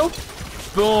we go.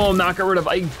 Boom, not got rid of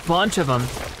a bunch of them.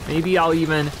 Maybe I'll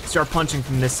even start punching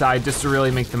from this side just to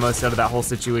really make the most out of that whole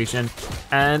situation.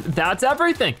 And that's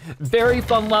everything. Very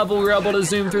fun level. We were able to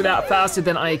zoom through that faster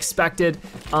than I expected.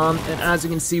 And as you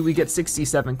can see, we get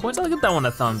 67 coins. I'll give that one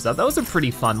a thumbs up. That was a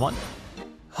pretty fun one.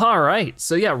 All right,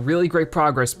 so yeah, really great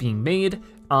progress being made.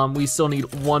 We still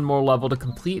need 1 more level to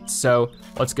complete, so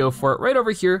let's go for it. Right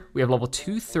over here, we have level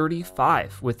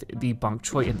 235 with the bok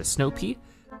choy and the snow pea.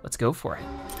 Let's go for it.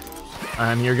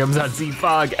 And here comes that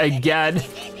Z-Fog again.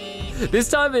 This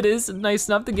time it is nice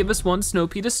enough to give us 1 snow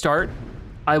pea to start.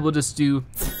 I will just do,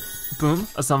 boom,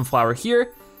 a sunflower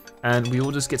here, and we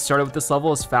will just get started with this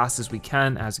level as fast as we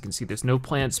can. As you can see, there's no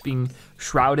plants being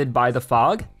shrouded by the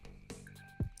fog.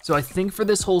 So I think for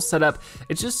this whole setup,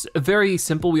 it's just very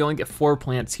simple. We only get 4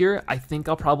 plants here. I think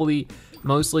I'll probably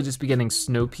mostly just be getting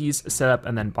snow peas set up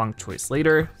and then bok choys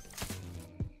later.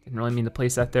 Didn't really mean to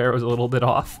place that there, it was a little bit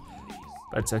off,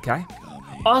 but it's okay.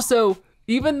 Also,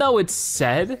 even though it's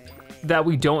said that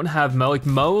we don't have Mo, like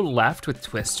Mo left with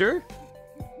Twister,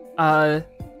 the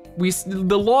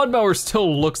lawnmower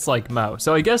still looks like Mo.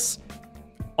 So I guess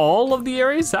all of the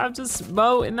areas have just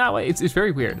Mo in that way. It's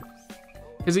very weird.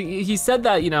 Because he said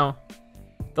that,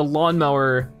 the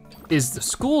lawnmower is the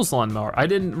school's lawnmower. I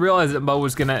didn't realize that Mo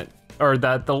was gonna, or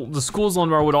that the school's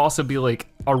lawnmower would also be like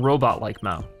a robot like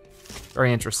Mo.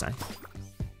 Very interesting.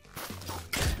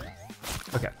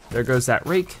 Okay, there goes that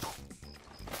rake.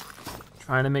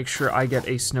 Trying to make sure I get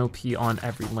a snow pea on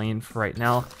every lane for right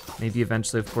now. Maybe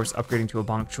eventually, of course, upgrading to a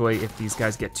bok choy if these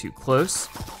guys get too close,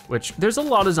 which there's a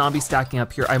lot of zombies stacking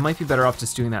up here. I might be better off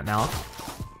just doing that now.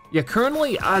 Yeah,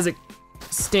 currently as it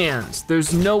stands,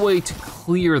 there's no way to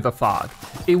clear the fog.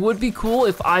 It would be cool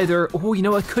if either,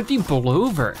 it could be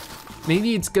blowover.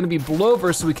 Maybe it's gonna be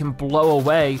blowover so we can blow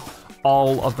away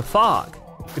all of the fog.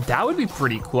 That would be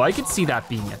pretty cool. I could see that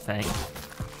being a thing.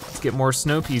 Let's get more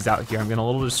snow peas out here. I'm getting a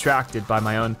little distracted by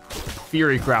my own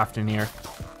theory crafting here.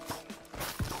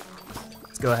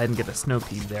 Let's go ahead and get a snow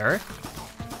pea there.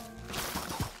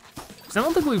 I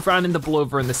don't think we've run into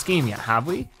blowover in this game yet, have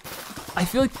we? I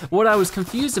feel like what I was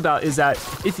confused about is that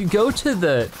if you go to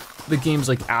the game's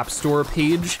like App Store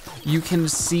page, you can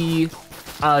see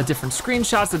different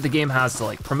screenshots that the game has to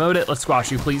like promote it. Let's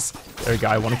squash you, please. There you go,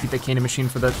 I wanna keep the cannon machine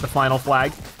for the final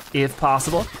flag, if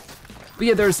possible. But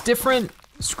yeah, there's different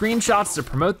screenshots to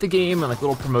promote the game and like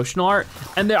little promotional art.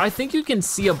 And there, I think you can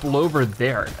see a blower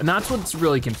there. And that's what's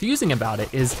really confusing about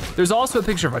it is there's also a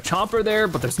picture of a chomper there,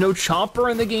 but there's no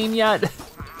chomper in the game yet.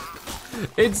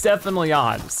 It's definitely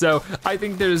odd. So I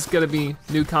think there's gonna be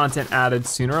new content added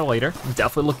sooner or later. I'm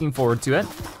definitely looking forward to it.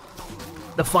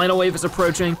 The final wave is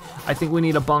approaching. I think we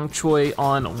need a bok choy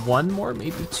on one more,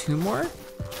 maybe two more.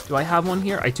 Do I have one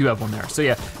here? I do have one there. So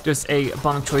yeah, just a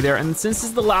bok choy there. And since this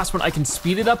is the last one, I can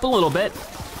speed it up a little bit.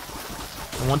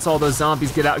 And once all those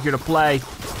zombies get out here to play,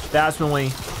 that's when we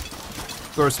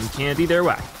throw some candy their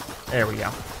way. There we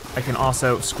go. I can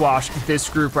also squash this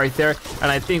group right there. And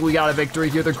I think we got a victory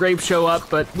here. The grapes show up,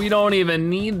 but we don't even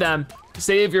need them.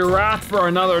 Save your wrath for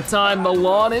another time. The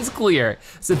lawn is clear.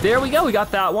 So there we go, we got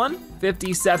that one.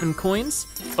 57 coins.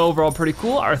 Overall pretty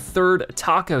cool. Our third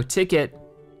taco ticket.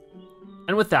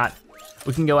 And with that,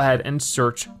 we can go ahead and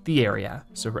search the area.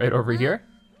 So right over here.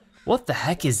 What the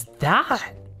heck is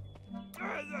that?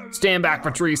 Stand back,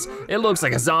 Patrice. It looks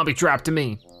like a zombie trap to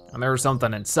me. And there's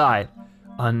something inside.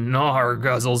 A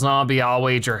narguzzle zombie, I'll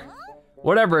wager.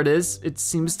 Whatever it is, it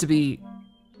seems to be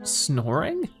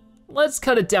snoring? Let's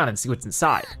cut it down and see what's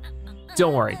inside.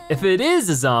 Don't worry, if it is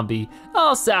a zombie,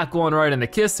 I'll sack one right in the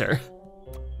kisser.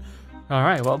 All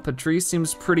right, well, Patrice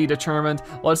seems pretty determined.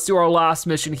 Let's do our last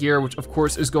mission here, which of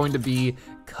course is going to be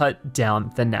cut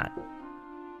down the net.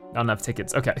 Not enough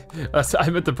tickets, okay. So I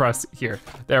meant to press here,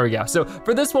 there we go. So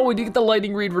for this one, we do get the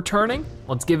lightning reed returning.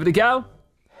 Let's give it a go.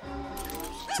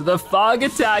 So the fog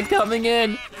attack coming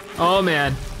in. Oh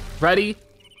man, ready,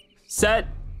 set,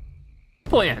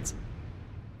 plant.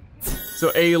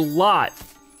 So a lot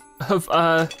of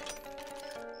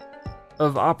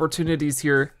opportunities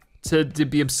here to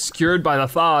be obscured by the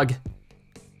fog.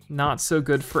 Not so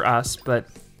good for us, but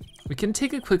we can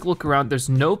take a quick look around. There's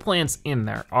no plants in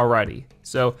there already.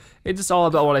 So it's just all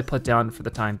about what I put down for the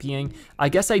time being. I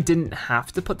guess I didn't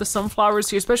have to put the sunflowers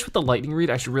here, especially with the lightning reed.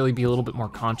 I should really be a little bit more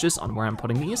conscious on where I'm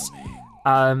putting these.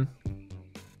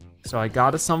 So I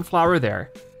got a sunflower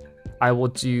there. I will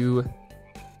do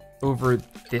over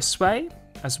this way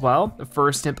as well. The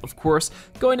first imp, of course,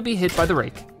 going to be hit by the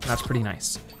rake. That's pretty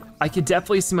nice. I could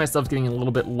definitely see myself getting a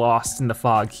little bit lost in the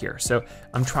fog here. So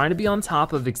I'm trying to be on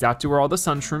top of exactly where all the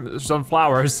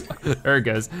sunflowers, there it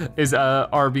goes,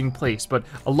 are being placed. But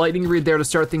a lightning reed there to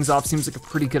start things off seems like a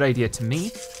pretty good idea to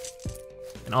me.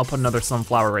 And I'll put another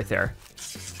sunflower right there.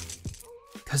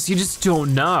 Cause you just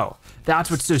don't know. That's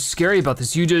what's so scary about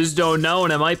this. You just don't know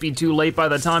and it might be too late by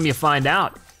the time you find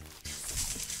out.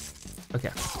 Okay,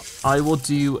 I will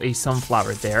do a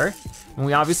sunflower there. And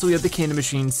we obviously have the cannon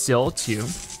machine still too.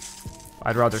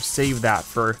 I'd rather save that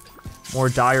for more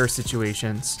dire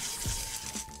situations.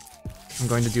 I'm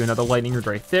going to do another lightning reed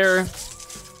right there. And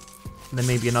then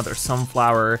maybe another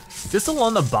sunflower just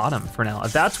along the bottom for now.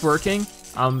 If that's working,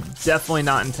 I'm definitely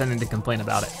not intending to complain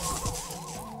about it.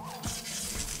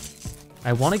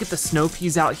 I wanna get the snow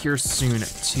peas out here soon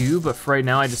too, but for right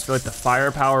now, I just feel like the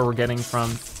firepower we're getting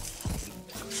from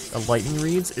the lightning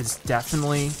reeds is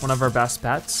definitely one of our best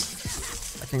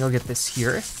bets. I think I'll get this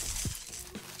here.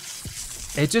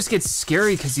 It just gets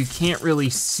scary because you can't really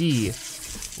see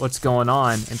what's going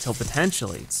on until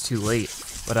potentially it's too late.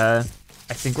 But I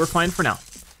think we're fine for now.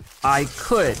 I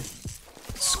could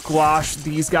squash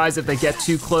these guys if they get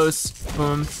too close.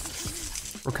 Boom.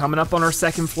 We're coming up on our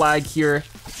second flag here.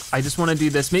 I just wanna do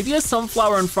this. Maybe a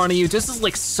sunflower in front of you, just as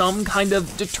like some kind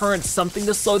of deterrent, something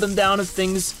to slow them down if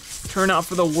things turn out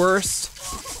for the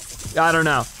worst. I don't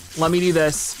know. Let me do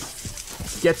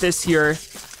this. Get this here.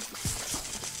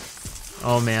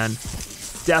 Oh man,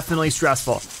 definitely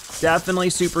stressful.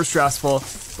 Definitely super stressful,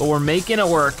 but we're making it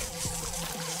work.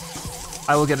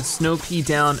 I will get a snow pea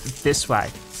down this way.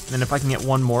 And then if I can get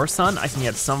one more sun, I can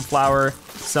get sunflower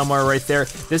somewhere right there.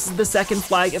 This is the second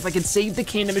flag. If I could save the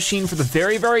cannon machine for the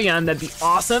very, very end, that'd be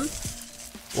awesome.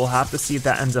 We'll have to see if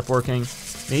that ends up working.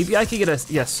 Maybe I could get a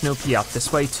snow pea out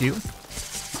this way too.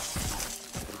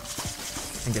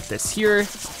 And get this here.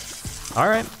 All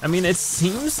right, I mean, it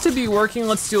seems to be working.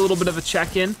 Let's do a little bit of a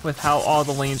check-in with how all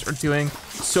the lanes are doing.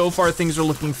 So far, things are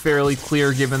looking fairly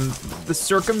clear given the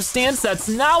circumstance. That's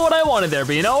not what I wanted there,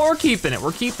 but you know, we're keeping it.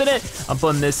 We're keeping it. I'm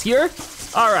putting this here.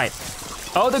 All right.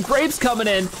 Oh, the grapes coming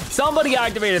in. Somebody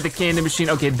activated the cannon machine.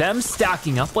 Okay, them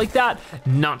stacking up like that,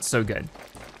 not so good.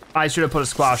 I should have put a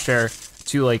squash there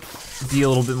to like be a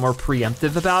little bit more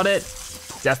preemptive about it.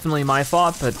 Definitely my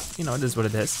fault, but you know, it is what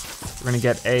it is. We're gonna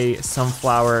get a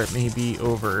sunflower maybe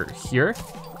over here.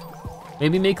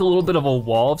 Maybe make a little bit of a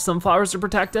wall of sunflowers to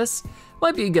protect us.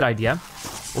 Might be a good idea.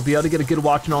 We'll be able to get a good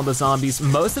watch on all the zombies.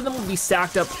 Most of them will be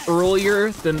stacked up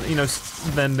earlier than, you know,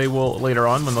 than they will later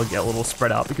on when they'll get a little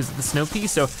spread out because of the snow pea.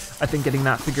 So I think getting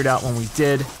that figured out when we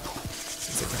did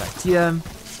is a good idea. Okay.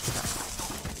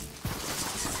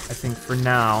 I think for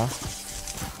now,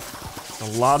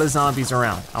 there's a lot of zombies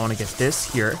around. I wanna get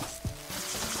this here.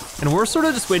 And we're sort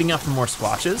of just waiting out for more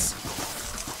squashes,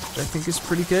 which I think is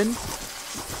pretty good.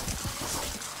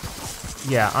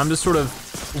 Yeah, I'm just sort of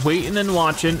waiting and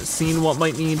watching, seeing what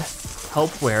might need help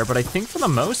where, but I think for the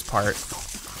most part,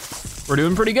 we're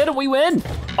doing pretty good and we win.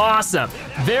 Awesome,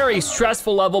 very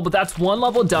stressful level, but that's one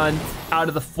level done out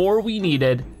of the 4 we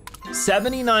needed.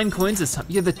 79 coins this time.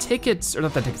 Yeah, the tickets, or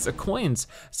not the tickets, the coins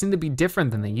seem to be different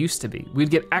than they used to be.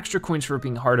 We'd get extra coins for it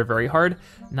being hard or very hard.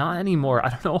 Not anymore, I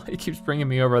don't know why it keeps bringing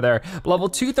me over there. But level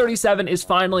 237 is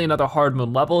finally another hard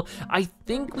mode level. I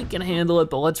think we can handle it,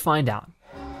 but let's find out.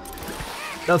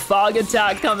 The fog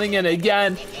attack coming in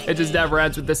again. It just never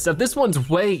ends with this stuff. This one's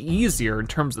way easier in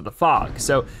terms of the fog.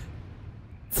 So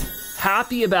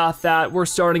happy about that. We're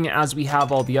starting as we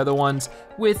have all the other ones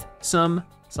with some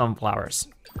sunflowers.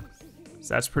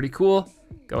 So that's pretty cool.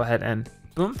 Go ahead and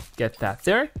boom, get that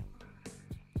there.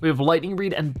 We have lightning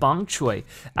reed and bok choy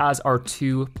as our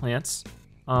 2 plants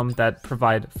that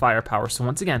provide firepower. So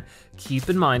once again, keep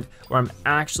in mind where I'm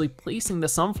actually placing the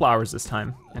sunflowers this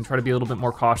time and try to be a little bit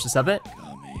more cautious of it.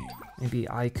 Maybe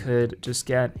I could just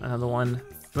get another one,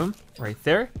 boom, right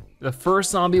there. The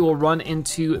first zombie will run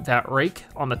into that rake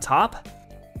on the top.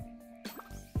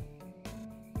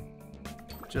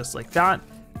 Just like that,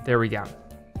 there we go.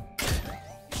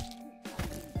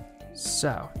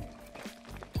 So,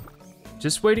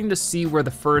 just waiting to see where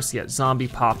the first zombie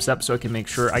pops up so I can make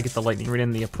sure I get the lightning reed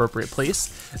in the appropriate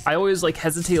place. I always like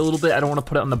hesitate a little bit. I don't wanna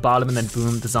put it on the bottom and then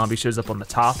boom, the zombie shows up on the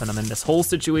top and I'm in this whole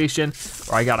situation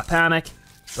where I gotta panic.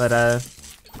 But there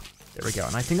we go.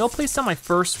 And I think I'll place down my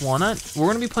first walnut. We're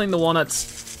gonna be playing the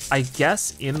walnuts, I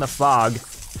guess, in the fog.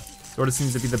 Sort of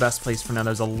seems to be the best place for now.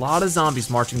 There's a lot of zombies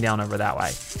marching down over that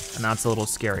way, and that's a little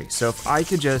scary. So if I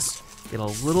could just get a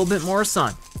little bit more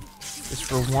sun, just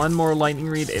for one more lightning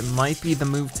reed, it might be the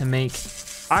move to make.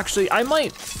 Actually, I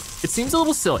might. It seems a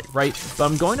little silly, right? But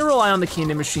I'm going to rely on the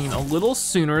candy machine a little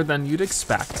sooner than you'd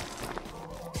expect,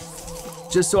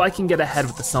 just so I can get ahead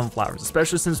with the sunflowers,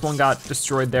 especially since one got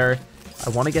destroyed there. I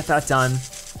wanna get that done,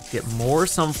 get more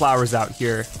sunflowers out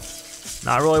here.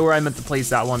 Not really where I meant to place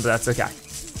that one, but that's okay.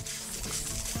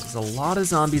 There's a lot of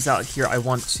zombies out here. I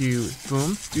want to,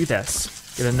 boom, do this.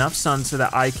 Get enough sun so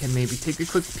that I can maybe take a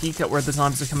quick peek at where the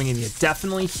zombies are coming in. Yeah,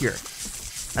 definitely here.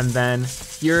 And then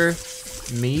here,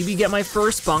 maybe get my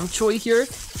first bok choy here.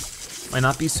 Might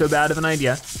not be so bad of an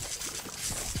idea.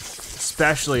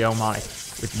 Especially, oh my,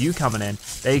 with you coming in.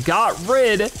 They got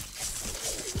rid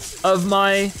of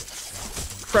my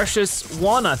precious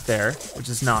walnut there, which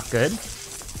is not good.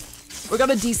 We got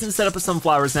a decent setup of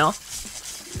sunflowers now.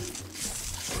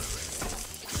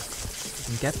 I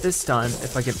can get this done.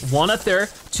 If I get one up there,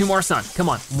 2 more sun. Come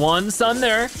on, 1 sun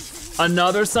there,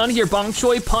 another sun here. Bok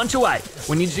choy, punch away.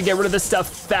 We need you to get rid of this stuff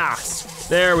fast.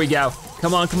 There we go.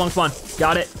 Come on, come on, come on.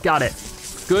 Got it, got it.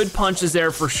 Good punches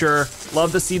there for sure.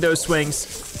 Love to see those swings.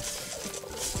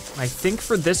 I think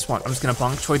for this one, I'm just gonna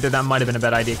bok choy there. That might have been a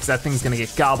bad idea because that thing's gonna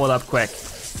get gobbled up quick.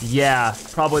 Yeah,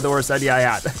 probably the worst idea I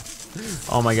had.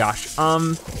 Oh my gosh.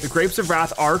 The grapes of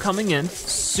wrath are coming in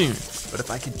soon, but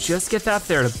if I could just get that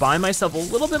there to buy myself a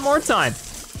little bit more time.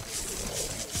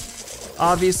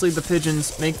 Obviously the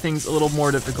pigeons make things a little more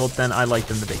difficult than I like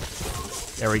them to be.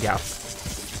 There we go.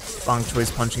 Bok choy's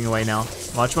punching away now.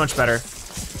 Much, much better.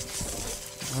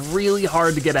 Really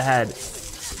hard to get ahead.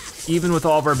 Even with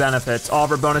all of our benefits, all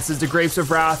of our bonuses to grapes of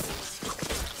wrath.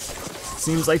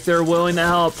 Seems like they're willing to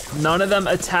help. None of them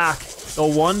attack the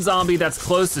one zombie that's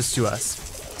closest to us.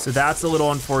 So that's a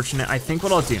little unfortunate. I think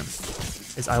what I'll do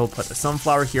is I will put the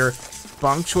sunflower here,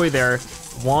 bok choy there,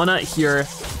 walnut here,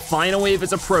 final wave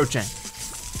is approaching.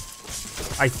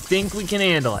 I think we can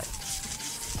handle it.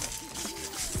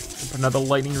 Put another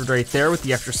lightning right there with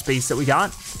the extra space that we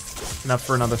got. Enough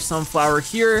for another sunflower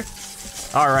here.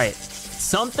 All right,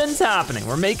 something's happening.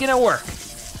 We're making it work.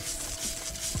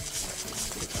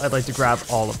 I'd like to grab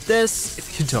all of this,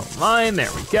 if you don't mind.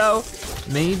 There we go.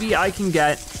 Maybe I can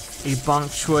get a bok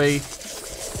choy.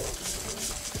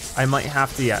 I might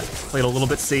have to, play it a little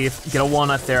bit safe. Get a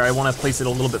walnut there. I want to place it a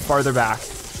little bit farther back.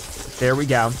 There we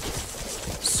go.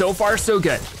 So far, so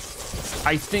good.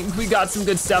 I think we got some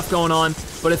good stuff going on,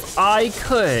 but if I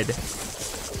could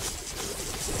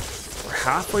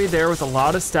halfway there with a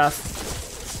lot of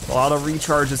stuff, a lot of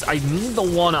recharges. I need the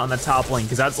one on the top lane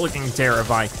because that's looking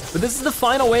terrifying. But this is the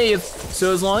final wave,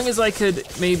 so as long as I could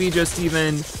maybe just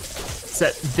even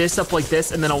set this up like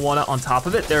this and then a one on top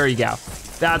of it, there you go.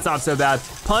 That's not so bad.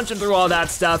 Punching through all that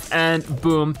stuff and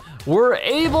boom. We're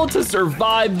able to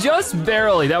survive just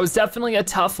barely. That was definitely a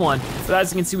tough one. But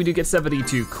as you can see, we do get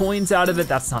 72 coins out of it.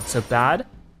 That's not so bad.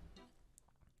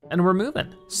 And we're moving.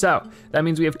 So that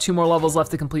means we have 2 more levels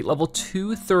left to complete. Level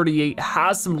 238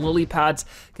 has some lily pads.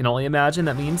 Can only imagine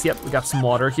that means, yep, we got some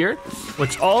water here,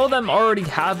 which all of them already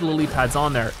have lily pads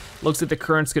on there. Looks like the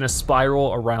current's gonna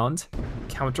spiral around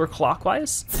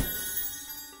counterclockwise.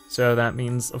 So that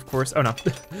means, of course, oh no,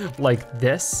 like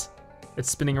this,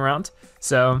 it's spinning around.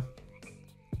 So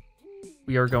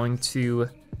we are going to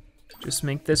just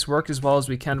make this work as well as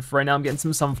we can. For right now, I'm getting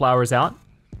some sunflowers out.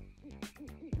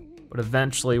 But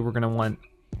eventually we're gonna want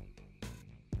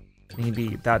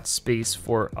maybe that space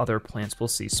for other plants, we'll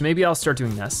see. So maybe I'll start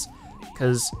doing this,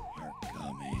 because,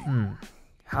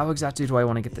 how exactly do I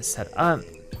wanna get this set up?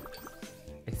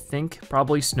 I think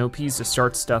probably snow peas to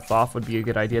start stuff off would be a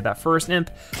good idea. That first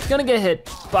imp is gonna get hit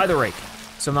by the rake,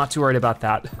 so I'm not too worried about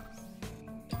that.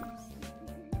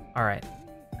 All right,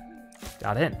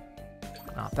 got it,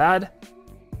 not bad.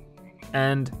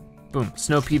 And boom,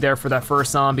 snow pea there for that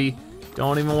first zombie.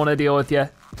 Don't even wanna deal with you.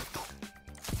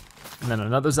 And then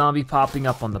another zombie popping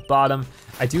up on the bottom.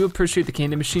 I do appreciate the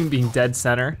candy machine being dead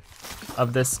center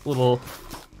of this little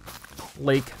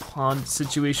lake pond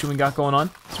situation we got going on.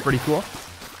 It's pretty cool.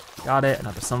 Got it,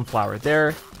 another sunflower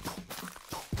there.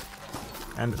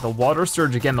 And the water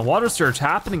surge again, the water surge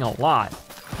happening a lot.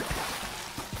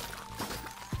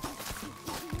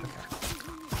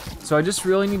 So I just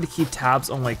really need to keep tabs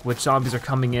on like which zombies are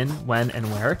coming in, when and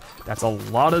where. That's a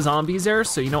lot of zombies there,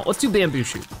 so you know, let's do bamboo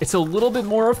shoot. It's a little bit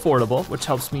more affordable, which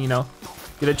helps me, you know,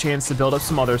 get a chance to build up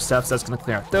some other stuff, so that's gonna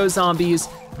clear out those zombies.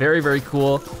 Very, very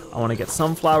cool. I wanna get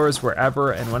sunflowers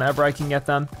wherever and whenever I can get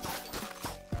them.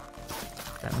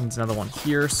 That means another one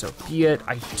here, so be it.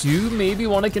 I do maybe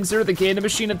wanna consider the candy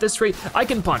machine at this rate. I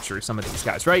can punch through some of these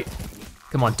guys, right?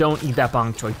 Come on, don't eat that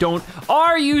bong choy, don't.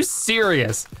 Are you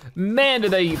serious? Man, do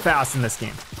they eat fast in this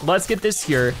game. Let's get this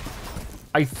here.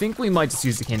 I think we might just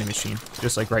use the candy machine,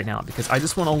 just like right now, because I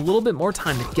just want a little bit more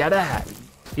time to get ahead,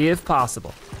 if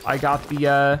possible. I got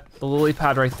the lily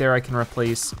pad right there I can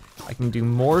replace. I can do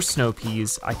more snow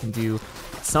peas. I can do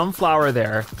sunflower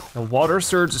there. The water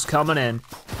surge is coming in.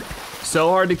 So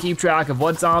hard to keep track of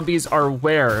what zombies are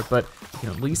where, but I can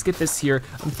at least get this here.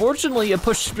 Unfortunately, it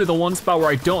pushed to the one spot where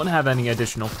I don't have any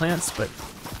additional plants, but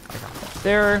I got that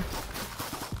there.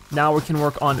 Now we can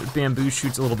work on bamboo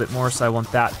shoots a little bit more, so I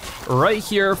want that right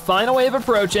here. Final wave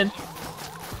approaching.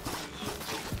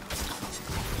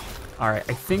 All right,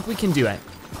 I think we can do it.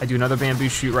 I do another bamboo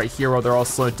shoot right here while they're all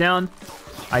slowed down.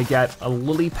 I get a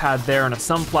lily pad there and a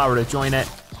sunflower to join it.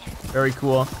 Very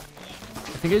cool. I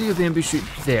think I do a bamboo shoot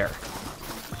there.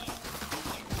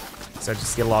 So I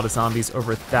just get a lot of zombies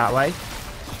over that way.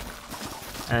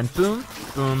 And boom,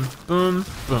 boom, boom,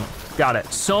 boom. Got it.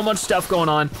 So much stuff going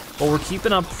on, but we're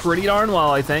keeping up pretty darn well,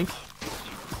 I think.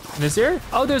 And is there?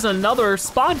 Oh, there's another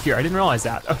spot here. I didn't realize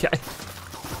that. Okay.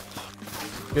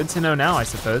 Good to know now, I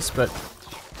suppose, but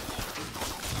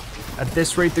at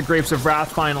this rate, the Grapes of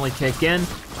Wrath finally kick in.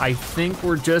 I think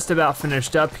we're just about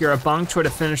finished up here. A bong choy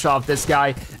to finish off this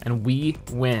guy, and we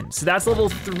win. So that's level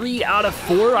 3 out of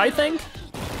 4, I think.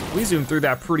 We zoomed through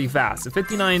that pretty fast. So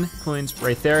 59 coins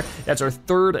right there. That's our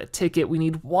 3rd ticket. We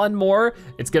need one more.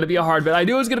 It's gonna be a hard, but I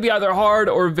knew it was gonna be either hard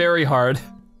or very hard.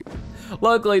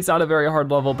 Luckily, it's not a very hard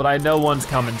level, but I know one's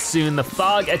coming soon. The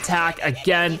fog attack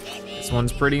again. This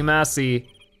one's pretty messy,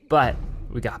 but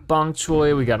we got bong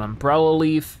choy, we got umbrella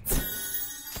leaf.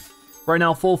 Right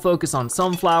now, full focus on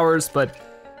sunflowers, but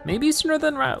maybe sooner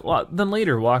than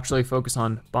later, we'll actually focus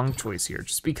on bong choys here,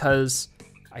 just because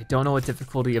I don't know what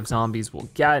difficulty of zombies we'll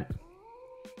get.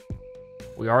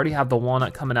 We already have the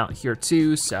walnut coming out here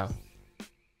too, so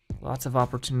lots of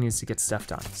opportunities to get stuff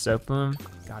done. So boom,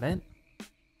 got it.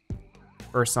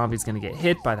 First zombie's gonna get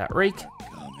hit by that rake.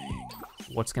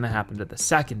 What's gonna happen to the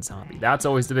second zombie? That's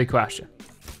always the big question.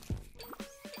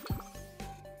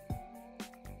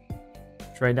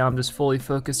 Right now I'm just fully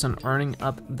focused on earning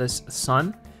up this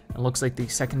sun. It looks like the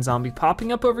second zombie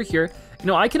popping up over here. You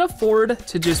know, I can afford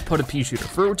to just put a Peashooter.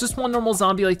 For just one normal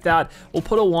zombie like that, we'll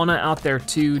put a walnut out there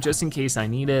too, just in case I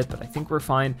need it, but I think we're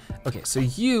fine. Okay, so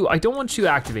I don't want you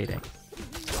activating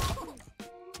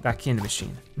that candy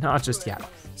machine, not just yet.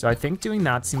 So I think doing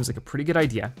that seems like a pretty good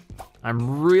idea.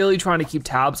 I'm really trying to keep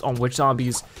tabs on which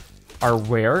zombies are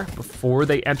where before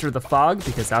they enter the fog,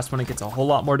 because that's when it gets a whole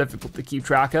lot more difficult to keep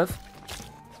track of.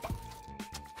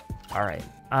 All right,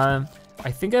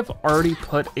 I think I've already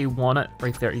put a walnut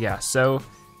right there. Yeah, so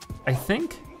I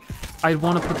think I'd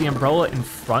wanna put the umbrella in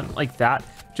front like that,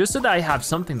 just so that I have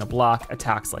something to block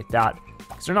attacks like that,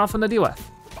 because they're not fun to deal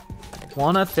with.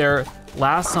 Walnut there,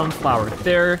 last sunflower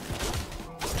there.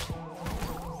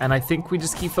 And I think we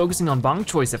just keep focusing on bong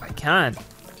choice if I can.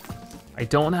 I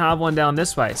don't have one down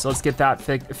this way, so let's get that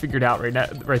figured out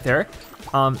right there.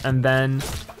 And then,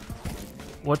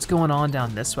 what's going on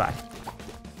down this way?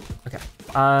 Okay,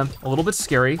 a little bit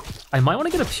scary. I might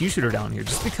wanna get a Peashooter down here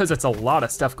just because it's a lot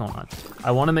of stuff going on. I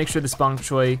wanna make sure this bong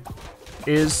choy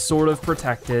is sort of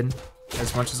protected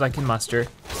as much as I can muster.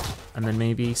 And then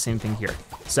maybe same thing here.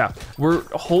 So, we're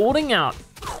holding out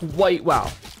quite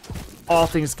well, all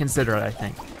things considered, I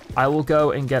think. I will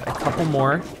go and get a couple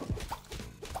more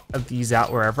of these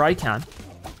out wherever I can.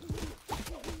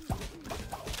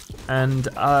 And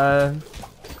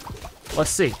let's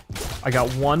see. I got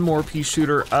one more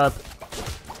Peashooter up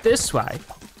this way.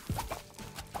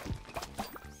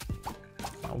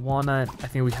 A walnut, I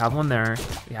think we have one there.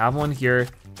 We have one here.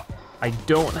 I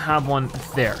don't have one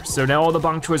there. So now all the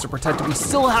bong choys are protected. We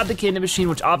still have the candy machine,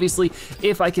 which obviously,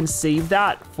 if I can save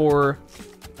that for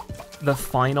the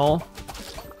final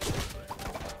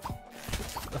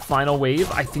wave,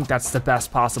 I think that's the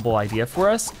best possible idea for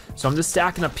us. So I'm just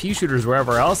stacking up Peashooters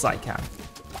wherever else I can.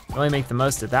 Really make the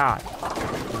most of that. I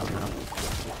don't know.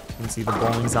 You can see the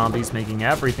bowling zombies making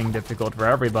everything difficult for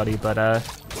everybody, but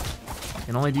you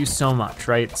can only do so much,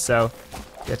 right? So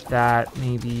get that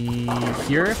maybe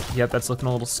here. Yep, that's looking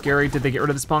a little scary. Did they get rid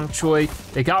of this bong choy?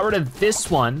 They got rid of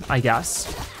this one, I guess.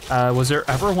 Was there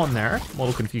ever one there? I'm a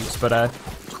little confused, but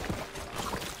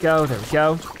there we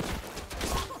go.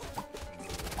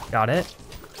 Got it.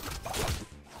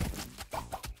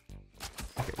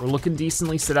 Okay, we're looking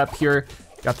decently set up here.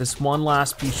 Got this one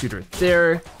last Peashooter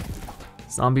there.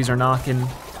 Zombies are knocking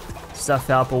stuff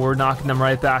out, but we're knocking them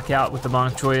right back out with the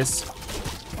bong choice.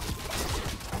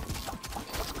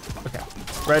 Okay,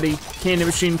 ready, candy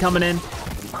machine coming in.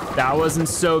 That wasn't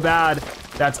so bad.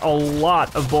 That's a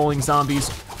lot of bowling zombies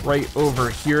right over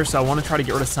here, so I wanna try to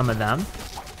get rid of some of them.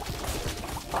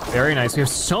 Very nice, we have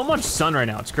so much sun right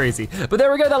now, it's crazy. But there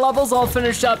we go, the level's all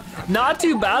finished up. Not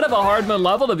too bad of a hard mode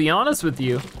level, to be honest with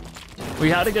you. We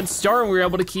had a good start and we were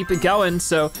able to keep it going,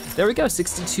 so there we go,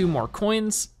 62 more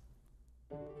coins.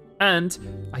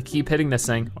 And I keep hitting this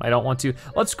thing, I don't want to.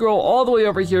 Let's scroll all the way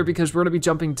over here because we're gonna be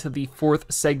jumping to the 4th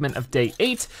segment of day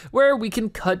 8, where we can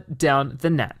cut down the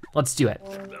net. Let's do it.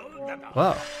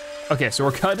 Whoa. Okay, so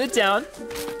we're cutting it down.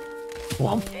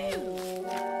 Whomp.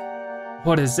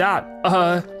 What is that?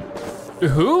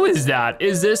 Who is that?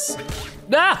 Is this,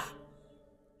 ah!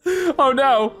 Oh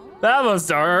no, that must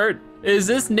hurt. Is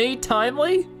this Nate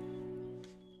Timely?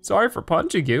 Sorry for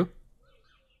punching you.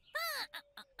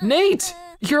 Nate,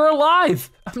 you're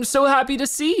alive. I'm so happy to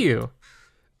see you.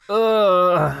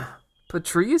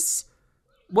 Patrice?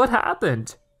 What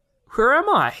happened? Where am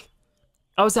I?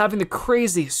 I was having the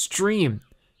craziest dream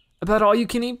about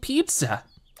all-you-can-eat pizza.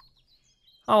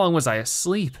 How long was I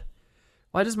asleep?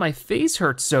 Why does my face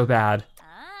hurt so bad?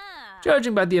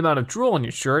 Judging by the amount of drool on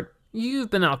your shirt, you've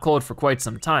been out cold for quite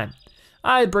some time.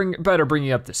 I'd better bring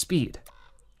you up to speed.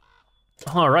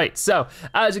 All right, so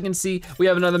as you can see, we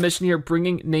have another mission here,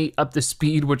 bringing Nate up to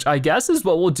speed, which I guess is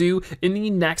what we'll do in the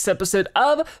next episode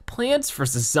of Plants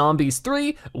vs. Zombies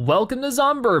 3. Welcome to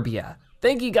Zomburbia.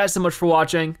 Thank you guys so much for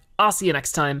watching. I'll see you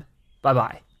next time.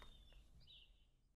 Bye-bye.